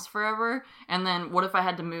my house forever. And then what if I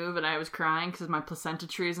had to move and I was crying because my placenta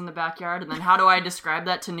tree is in the backyard? And then how do I describe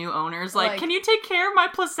that to new owners? Like, can you take care of my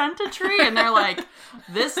placenta tree? And they're like,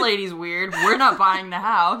 this lady's weird. We're not buying the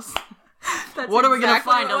house. What are we going to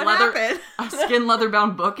find? A skin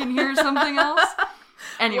leather-bound book in here or something else?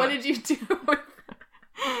 Anyway. What did you do with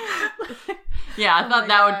yeah, I thought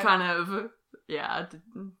that would kind of,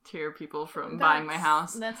 deter people from buying my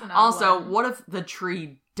house. That's an Also, what if the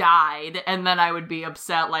tree died, and then I would be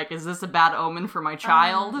upset, like, is this a bad omen for my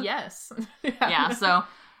child? Yes. Yeah,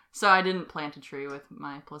 so I didn't plant a tree with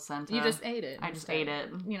my placenta. You just ate it. I just ate it.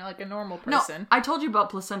 You know, like a normal person. No, I told you about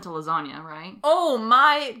placenta lasagna, right? Oh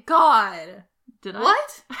my god. Did I?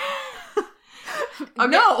 What? Okay.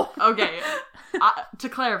 No. Okay. To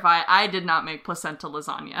clarify, I did not make placenta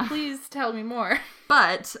lasagna. Please tell me more.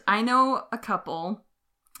 But I know a couple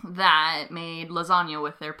that made lasagna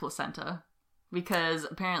with their placenta. Because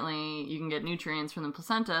apparently you can get nutrients from the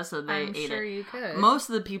placenta, so they ate it. I'm sure you could. Most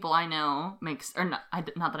of the people I know makes, or not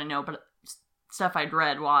that I know, but stuff I'd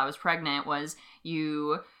read while I was pregnant was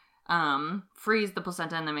you freeze the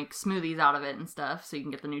placenta and then make smoothies out of it and stuff, so you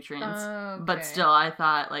can get the nutrients. Okay. But still, I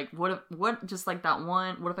thought, like, what just like that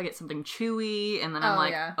one, what if I get something chewy, and then I'm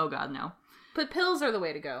like, oh god, no. But pills are the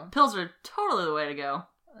way to go. Pills are totally the way to go.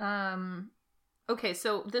 Okay,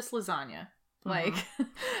 so this lasagna. Like,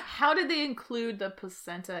 how did they include the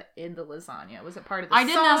placenta in the lasagna? Was it part of the sauce? I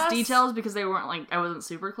didn't ask details because they weren't, like, I wasn't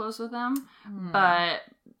super close with them. But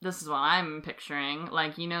this is what I'm picturing.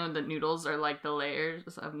 Like, you know, the noodles are like the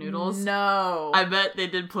layers of noodles? No. I bet they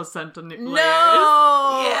did placenta layers.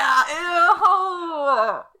 No! Yeah.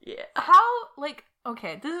 Ew! Yeah. How, like,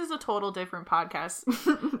 okay, this is a total different podcast.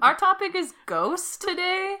 Our topic is ghosts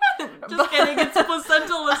today. Just kidding, it's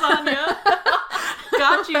placenta lasagna.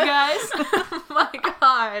 Got you guys. Oh my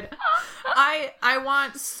god. I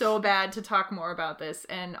want so bad to talk more about this,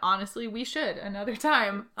 and honestly, we should another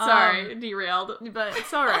time. Sorry, derailed. But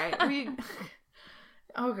it's alright.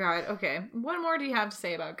 Oh god, okay. What more do you have to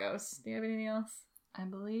say about ghosts? Do you have anything else? I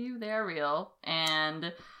believe they're real,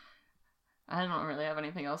 and I don't really have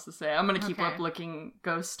anything else to say. I'm gonna keep up looking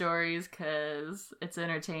ghost stories, because it's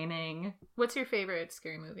entertaining. What's your favorite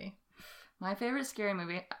scary movie? My favorite scary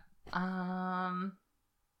movie?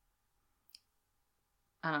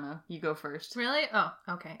 I don't know. You go first. Really? Oh,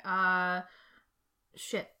 okay.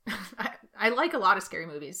 Shit. I like a lot of scary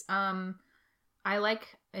movies. I like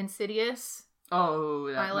Insidious.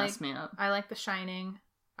 Oh, that messed me up. I like The Shining.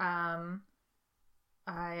 I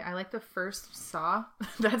like the first Saw.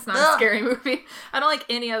 That's not a scary movie. I don't like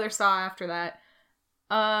any other Saw after that.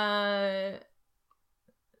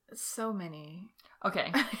 So many.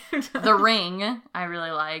 Okay. The Ring, I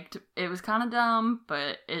really liked. It was kind of dumb,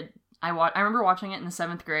 but I remember watching it in the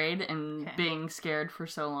 7th grade and being scared for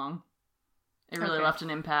so long. It really left an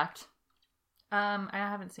impact. I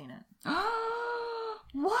haven't seen it.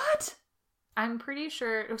 What? I'm pretty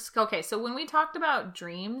sure. Okay, so when we talked about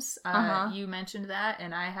dreams, you mentioned that,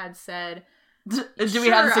 and I had said, Do we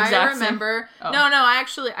have this exact I remember. Oh. No,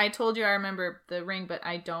 I told you I remember The Ring, but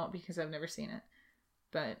I don't because I've never seen it.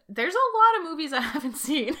 But there's a lot of movies I haven't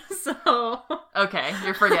seen, so... Okay,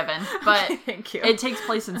 you're forgiven. But thank you. It takes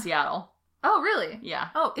place in Seattle. Oh, really? Yeah.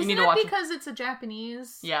 Oh, isn't it because it's a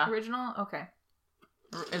Japanese original? Okay.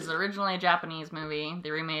 It's originally a Japanese movie.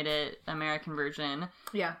 They remade it, American version.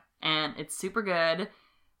 Yeah. And it's super good.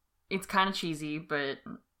 It's kind of cheesy, but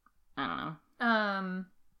I don't know.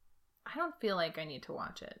 I don't feel like I need to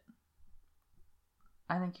watch it.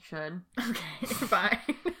 I think you should. Okay, fine.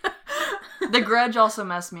 The Grudge also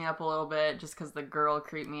messed me up a little bit just because the girl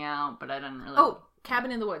creeped me out, but I didn't really... Oh,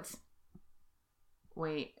 Cabin in the Woods.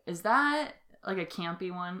 Wait, is that like a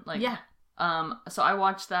campy one? Like, yeah. So I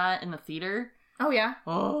watched that in the theater. Oh, yeah.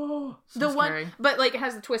 Oh, so the scary. One, but like it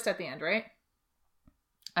has a twist at the end, right?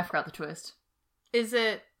 I forgot the twist. Is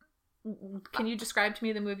it... Can you describe to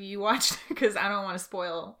me the movie you watched? Because I don't want to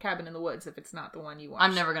spoil Cabin in the Woods if it's not the one you watched.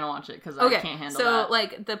 I'm never going to watch it because I can't handle that. So,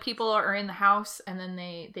 like, the people are in the house and then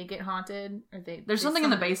they get haunted. Or there's something in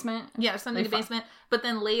the basement. Yeah, there's something in the basement. But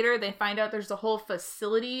then later they find out there's a whole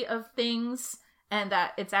facility of things and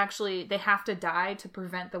that it's actually, they have to die to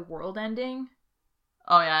prevent the world ending.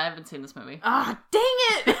 Oh, yeah, I haven't seen this movie. Ah, dang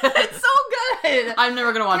it! It's so good! I'm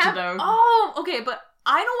never going to watch it, though. Oh, okay, but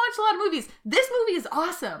I don't watch a lot of movies. This movie is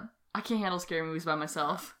awesome. I can't handle scary movies by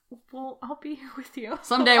myself. Well, I'll be here with you.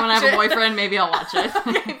 Someday when I have a boyfriend, maybe I'll watch it.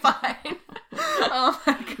 Okay, fine. Oh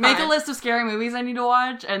my god. Make a list of scary movies I need to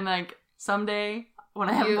watch, and like someday when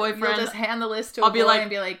I have a boyfriend, you'll just hand the list to a boy and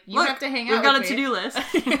be like, you have to hang out with me. We've got a to-do list.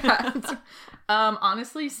 Yeah.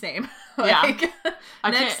 Honestly, same. Like,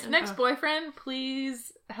 yeah. Next boyfriend,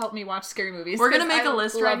 please help me watch scary movies. We're gonna make a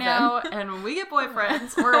list right now, and when we get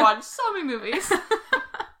boyfriends, we're gonna watch so many movies.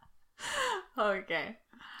 Okay.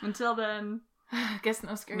 Until then, I guess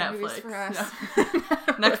no scary Netflix movies for us.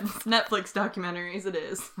 No. Netflix documentaries it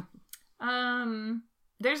is.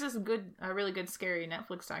 There's a really good scary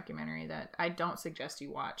Netflix documentary that I don't suggest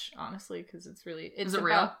you watch, honestly, because it's is it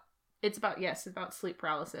real? It's about sleep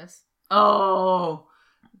paralysis. Oh,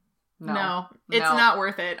 No, it's not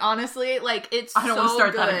worth it. Honestly, like, it's I don't want to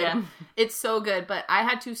start that again. It's so good, but I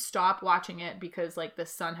had to stop watching it because, like, the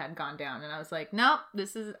sun had gone down, and I was like, nope,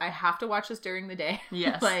 I have to watch this during the day.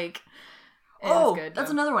 Yes. Like, good, that's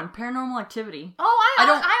another one. Paranormal Activity. Oh, I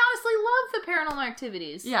honestly love the Paranormal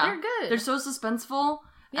Activities. Yeah. They're good. They're so suspenseful.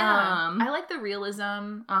 Yeah. I like the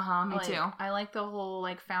realism. Me too. I like the whole,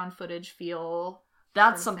 like, found footage feel.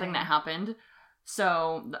 That's something that happened.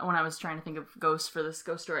 So, when I was trying to think of ghosts for this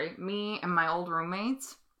ghost story, me and my old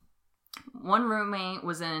roommates, one roommate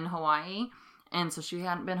was in Hawaii, and so she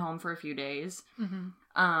hadn't been home for a few days.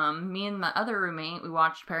 Mm-hmm. Me and my other roommate, we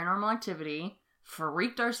watched Paranormal Activity,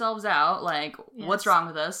 freaked ourselves out, like, what's wrong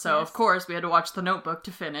with us? So, of course, we had to watch The Notebook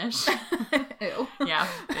to finish. Ew. Yeah,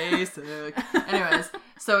 basic. Anyways,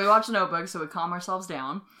 so we watched The Notebook, so we calm ourselves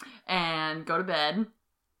down, and go to bed.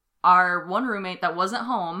 Our one roommate that wasn't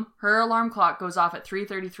home, her alarm clock goes off at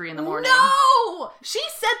 3:33 in the morning. No! She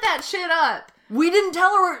set that shit up. We didn't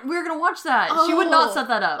tell her we were going to watch that. Oh. She would not set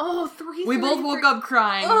that up. Oh, 3:33. We both woke up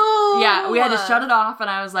crying. Oh. Yeah, we had to shut it off, and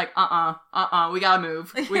I was like, we gotta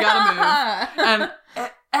move. We gotta move. And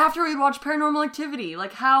after we'd watched Paranormal Activity,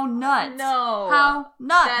 like, how nuts? No. How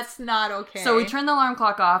nuts? That's not okay. So we turned the alarm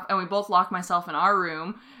clock off, and we both locked myself in our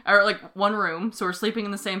room, or, like, one room, so we're sleeping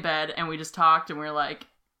in the same bed, and we just talked, and we were like,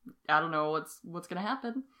 I don't know what's gonna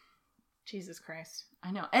happen. Jesus Christ.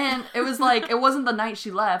 I know. And it was like, it wasn't the night she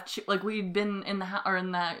left. Like, we'd been in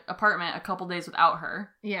in the apartment a couple days without her.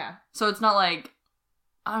 Yeah. So it's not like,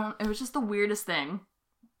 it was just the weirdest thing.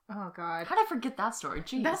 Oh, God. How did I forget that story?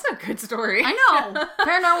 Jeez. That's a good story. I know.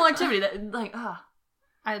 Paranormal Activity.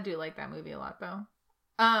 I do like that movie a lot, though.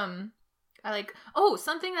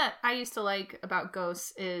 Something that I used to like about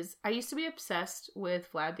ghosts is I used to be obsessed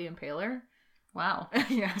with Vlad the Impaler. Wow.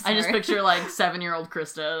 Yeah, I just picture, like, 7-year-old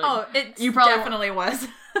Krista. Like, you probably definitely was.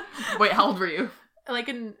 Wait, how old were you? Like,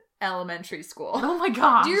 in elementary school. Oh my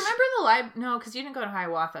gosh. Do you remember the library? No, because you didn't go to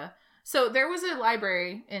Hiawatha. So there was a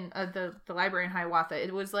library in the library in Hiawatha.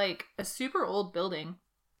 It was, like, a super old building.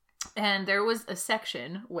 And there was a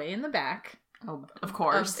section way in the back. Oh, of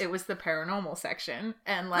course. It was the paranormal section.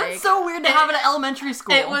 And, like... That's so weird to have at elementary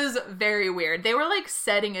school. It was very weird. They were, like,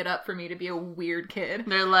 setting it up for me to be a weird kid.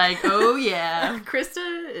 They're like, oh, yeah.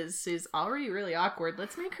 Krista is already really awkward.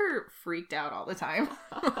 Let's make her freaked out all the time.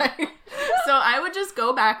 So I would just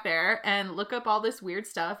go back there and look up all this weird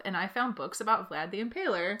stuff, and I found books about Vlad the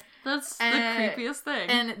Impaler. That's the creepiest thing.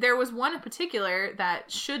 And there was one in particular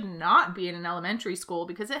that should not be in an elementary school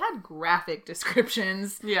because it had graphic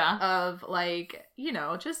descriptions of, like, you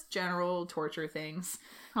know, just general torture things.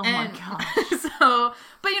 Oh my gosh.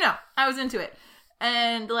 But, you know, I was into it.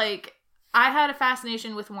 And, like, I had a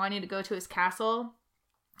fascination with wanting to go to his castle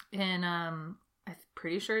in, I'm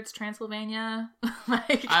pretty sure it's Transylvania.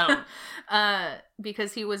 Like, I don't.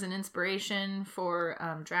 Because he was an inspiration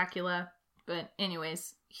for Dracula. But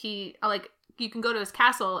anyways, you can go to his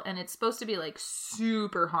castle and it's supposed to be, like,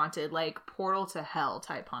 super haunted, like Portal to Hell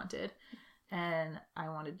type haunted. And I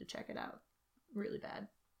wanted to check it out really bad.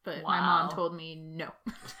 But my mom told me no.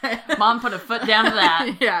 Mom put a foot down to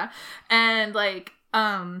that. Yeah. And, like,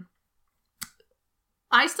 I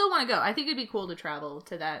still want to go. I think it'd be cool to travel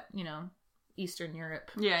to that, you know, Eastern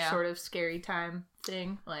Europe sort of scary time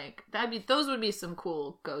thing. Like, those would be some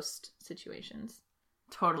cool ghost situations.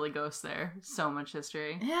 Totally ghosts there. So much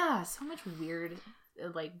history. Yeah, so much weird,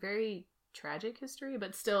 like, very tragic history,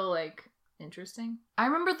 but still, like, interesting. I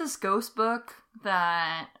remember this ghost book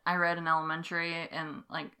that I read in elementary, and,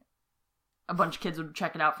 like, a bunch of kids would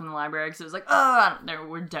check it out from the library because it was like, they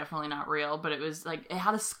were definitely not real, but it was, like, it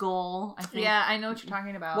had a skull, I think. Yeah, I know what you're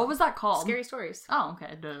talking about. What was that called? Scary Stories. Oh,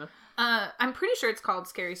 okay, duh. I'm pretty sure it's called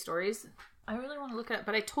Scary Stories. I really want to look it up,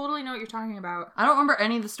 but I totally know what you're talking about. I don't remember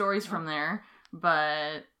any of the stories from there,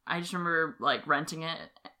 but I just remember, like, renting it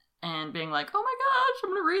and being like, oh my gosh, I'm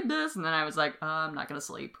gonna read this, and then I was like, I'm not gonna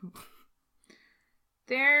sleep.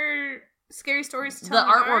 They're Scary Stories to Tell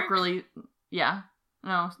the artwork really,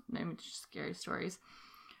 no, maybe just Scary Stories.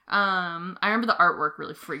 I remember the artwork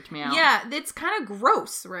really freaked me out. Yeah, it's kind of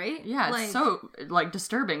gross, right? Yeah, it's, like, so, like,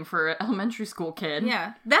 disturbing for an elementary school kid.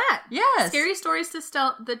 Yeah, that. Yes. Scary Stories to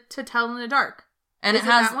tell in the dark. And it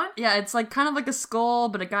has, that one? Yeah, it's like kind of like a skull,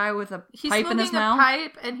 but a guy with a pipe in his mouth. He's smoking a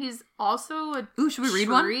pipe, and he's also a Ooh, should we read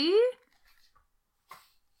one?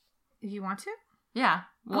 You want to? Yeah.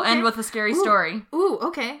 We'll end with a scary story. Ooh,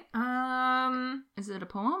 okay. Is it a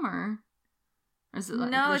poem, or is it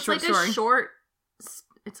like no, a it's short like story?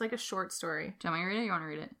 It's like a short story. Do you want me to read it? You want to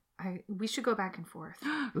read it? We should go back and forth.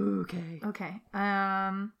 Okay. Okay.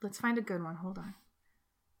 Let's find a good one. Hold on.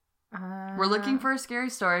 We're looking for a scary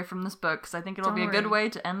story from this book because I think it'll be a good way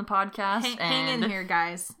to end the podcast. Hang in here,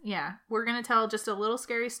 guys. Yeah, we're gonna tell just a little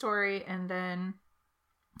scary story, and then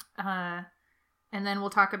we'll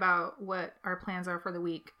talk about what our plans are for the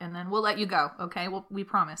week, and then we'll let you go. Okay, we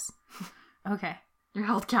promise. Okay, you're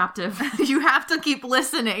held captive. You have to keep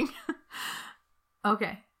listening.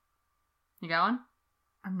 Okay, you got one?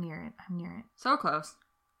 I'm near it. So close.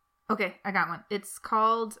 Okay, I got one. It's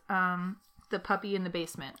called The Puppy in the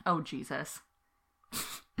Basement. Oh, Jesus.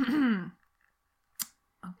 Okay.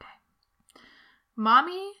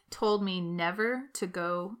 Mommy told me never to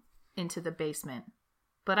go into the basement,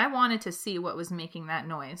 but I wanted to see what was making that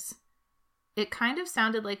noise. It kind of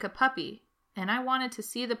sounded like a puppy, and I wanted to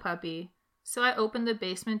see the puppy, so I opened the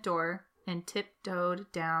basement door and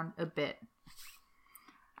tiptoed down a bit.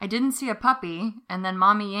 I didn't see a puppy, and then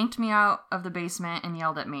Mommy yanked me out of the basement and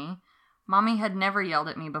yelled at me. Mommy had never yelled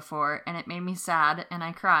at me before, and it made me sad, and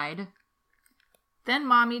I cried. Then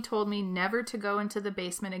Mommy told me never to go into the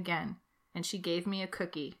basement again, and she gave me a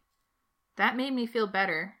cookie. That made me feel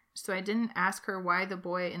better, so I didn't ask her why the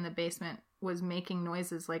boy in the basement was making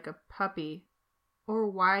noises like a puppy, or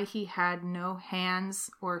why he had no hands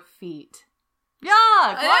or feet. Yuck!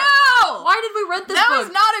 Why did we rent this book? That was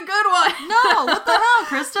not a good one. No, what the hell,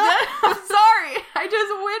 Krista? I'm sorry. I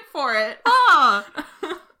just went for it.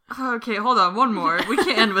 Okay, hold on. One more. We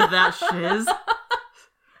can't end with that shiz.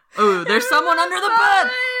 Oh, there's someone under the bed.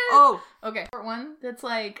 Oh. Okay. One that's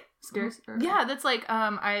like... Scary? Yeah, that's like,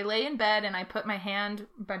 I lay in bed and I put my hand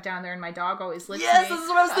down there and my dog always licks me. Yes, this is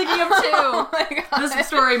what I was thinking of too. Oh my God. This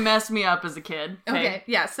story messed me up as a kid. Okay,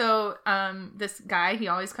 yeah, so this guy, he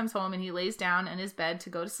always comes home and he lays down in his bed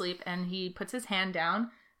to go to sleep and he puts his hand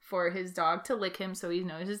down for his dog to lick him so he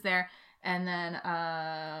knows he's there. And then,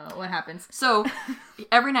 what happens? So,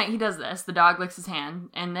 every night he does this. The dog licks his hand.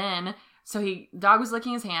 And then, dog was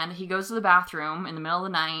licking his hand. He goes to the bathroom in the middle of the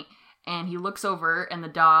night. And he looks over, and the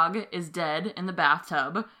dog is dead in the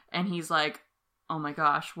bathtub. And he's like, oh my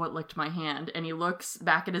gosh, what licked my hand? And he looks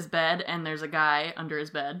back at his bed, and there's a guy under his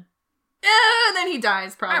bed. And then he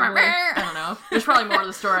dies, probably. I don't know. There's probably more to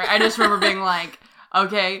the story. I just remember being like,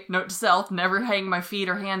 okay, note to self, never hang my feet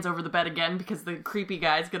or hands over the bed again because the creepy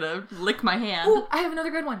guy's gonna lick my hand. Oh, I have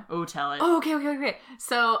another good one. Oh, tell it. Oh, okay.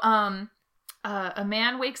 So, a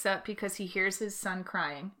man wakes up because he hears his son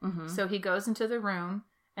crying. Mm-hmm. So he goes into the room,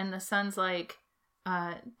 and the son's like,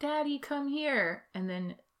 Daddy, come here. And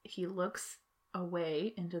then he looks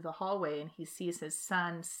away into the hallway, and he sees his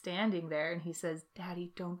son standing there, and he says,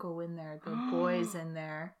 Daddy, don't go in there. The boy's in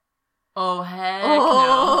there. Oh, heck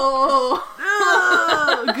no.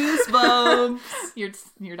 Goosebumps.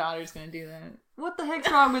 Your daughter's gonna do that. What the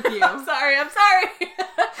heck's wrong with you? I'm sorry.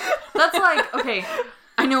 That's like, okay,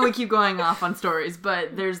 I know we keep going off on stories,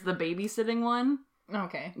 but there's the babysitting one.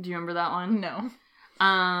 Okay. Do you remember that one? No.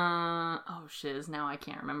 Oh shiz, now I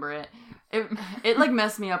can't remember it. It like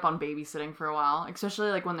messed me up on babysitting for a while,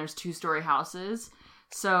 especially like when there's 2-story houses.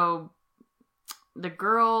 So the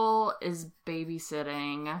girl is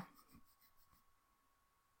babysitting.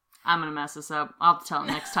 I'm gonna mess this up. I'll have to tell it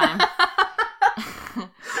next time.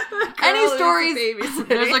 Any stories?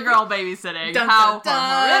 There's a girl babysitting. How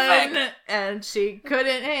horrific! And she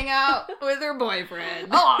couldn't hang out with her boyfriend.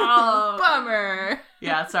 Oh, bummer.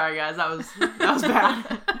 Yeah, sorry guys, that was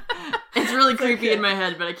bad. It's really creepy in my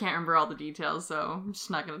head, but I can't remember all the details, so I'm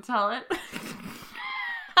just not gonna tell it.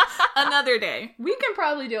 Another day. We can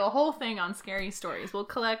probably do a whole thing on scary stories. We'll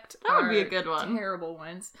collect that would be a good one. Terrible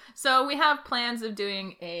ones. So we have plans of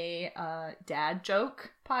doing a dad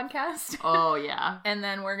joke podcast. Oh, yeah. And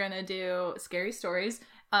then we're going to do scary stories.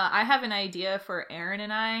 I have an idea for Aaron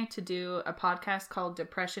and I to do a podcast called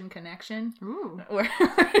Depression Connection. Ooh. Where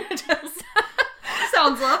just...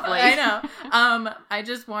 Sounds lovely. I know. I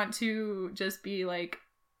just want to just be like,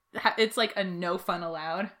 it's like a no fun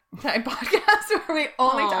allowed type podcast where we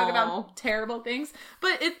only talk about terrible things,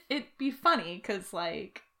 but it'd be funny because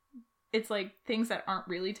like it's like things that aren't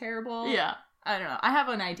really terrible. Yeah, I don't know. I have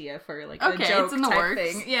an idea for like a joke it's in the type works.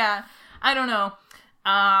 Thing. Yeah, I don't know.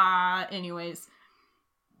 Anyways,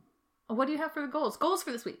 what do you have for the goals? Goals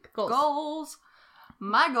for this week. Goals.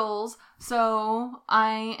 My goals. So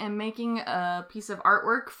I am making a piece of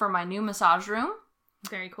artwork for my new massage room.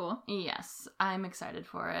 Very cool. Yes, I'm excited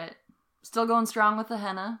for it. Still going strong with the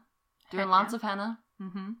henna. Doing lots of henna.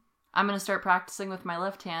 Mm-hmm. I'm going to start practicing with my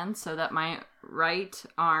left hand so that my right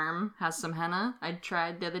arm has some henna. I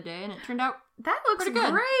tried the other day and it turned out that looks pretty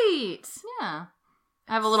good. Great. Yeah.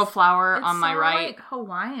 I have a little flower on my right. Like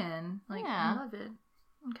Hawaiian. Like, yeah. I love it.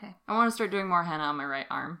 Okay. I want to start doing more henna on my right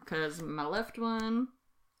arm because my left one,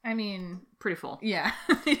 I mean, pretty full. Yeah.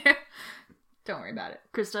 Don't worry about it.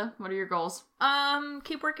 Krista, what are your goals?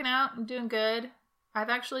 Keep working out. I'm doing good. I've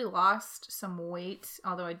actually lost some weight,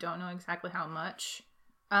 although I don't know exactly how much.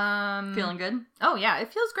 Feeling good? Oh, yeah.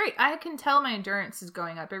 It feels great. I can tell my endurance is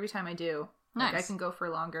going up every time I do. Nice. Like, I can go for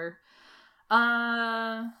longer.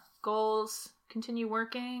 Goals. Continue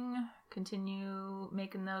working. Continue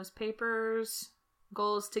making those papers.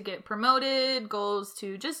 Goals to get promoted. Goals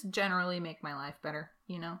to just generally make my life better.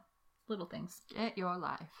 You know? Little things. Get your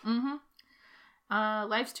life. Mm-hmm.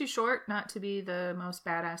 Life's too short not to be the most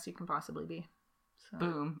badass you can possibly be. So.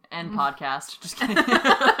 Boom. End podcast. Just kidding.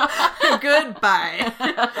 Goodbye.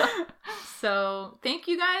 So, thank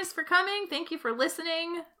you guys for coming. Thank you for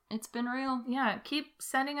listening. It's been real. Yeah, keep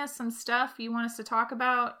sending us some stuff you want us to talk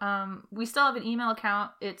about. We still have an email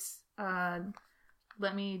account. It's,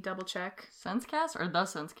 let me double check. Sensecast or the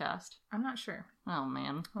Sensecast? I'm not sure. Oh,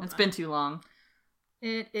 man. It's on. been too long.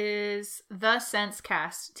 It is the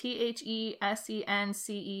Sensecast. TheSenceCast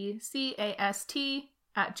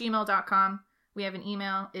 @gmail.com. We have an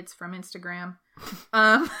email. It's from Instagram.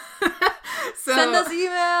 So, send us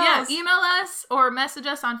emails. Yeah, email us or message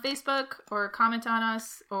us on Facebook or comment on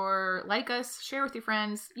us or like us, share with your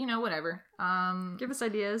friends, you know, whatever. Give us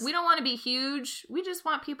ideas. We don't want to be huge. We just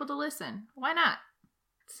want people to listen. Why not?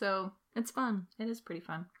 So, it's fun. It is pretty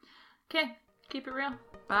fun. Okay, keep it real.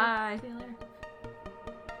 Bye. See you later.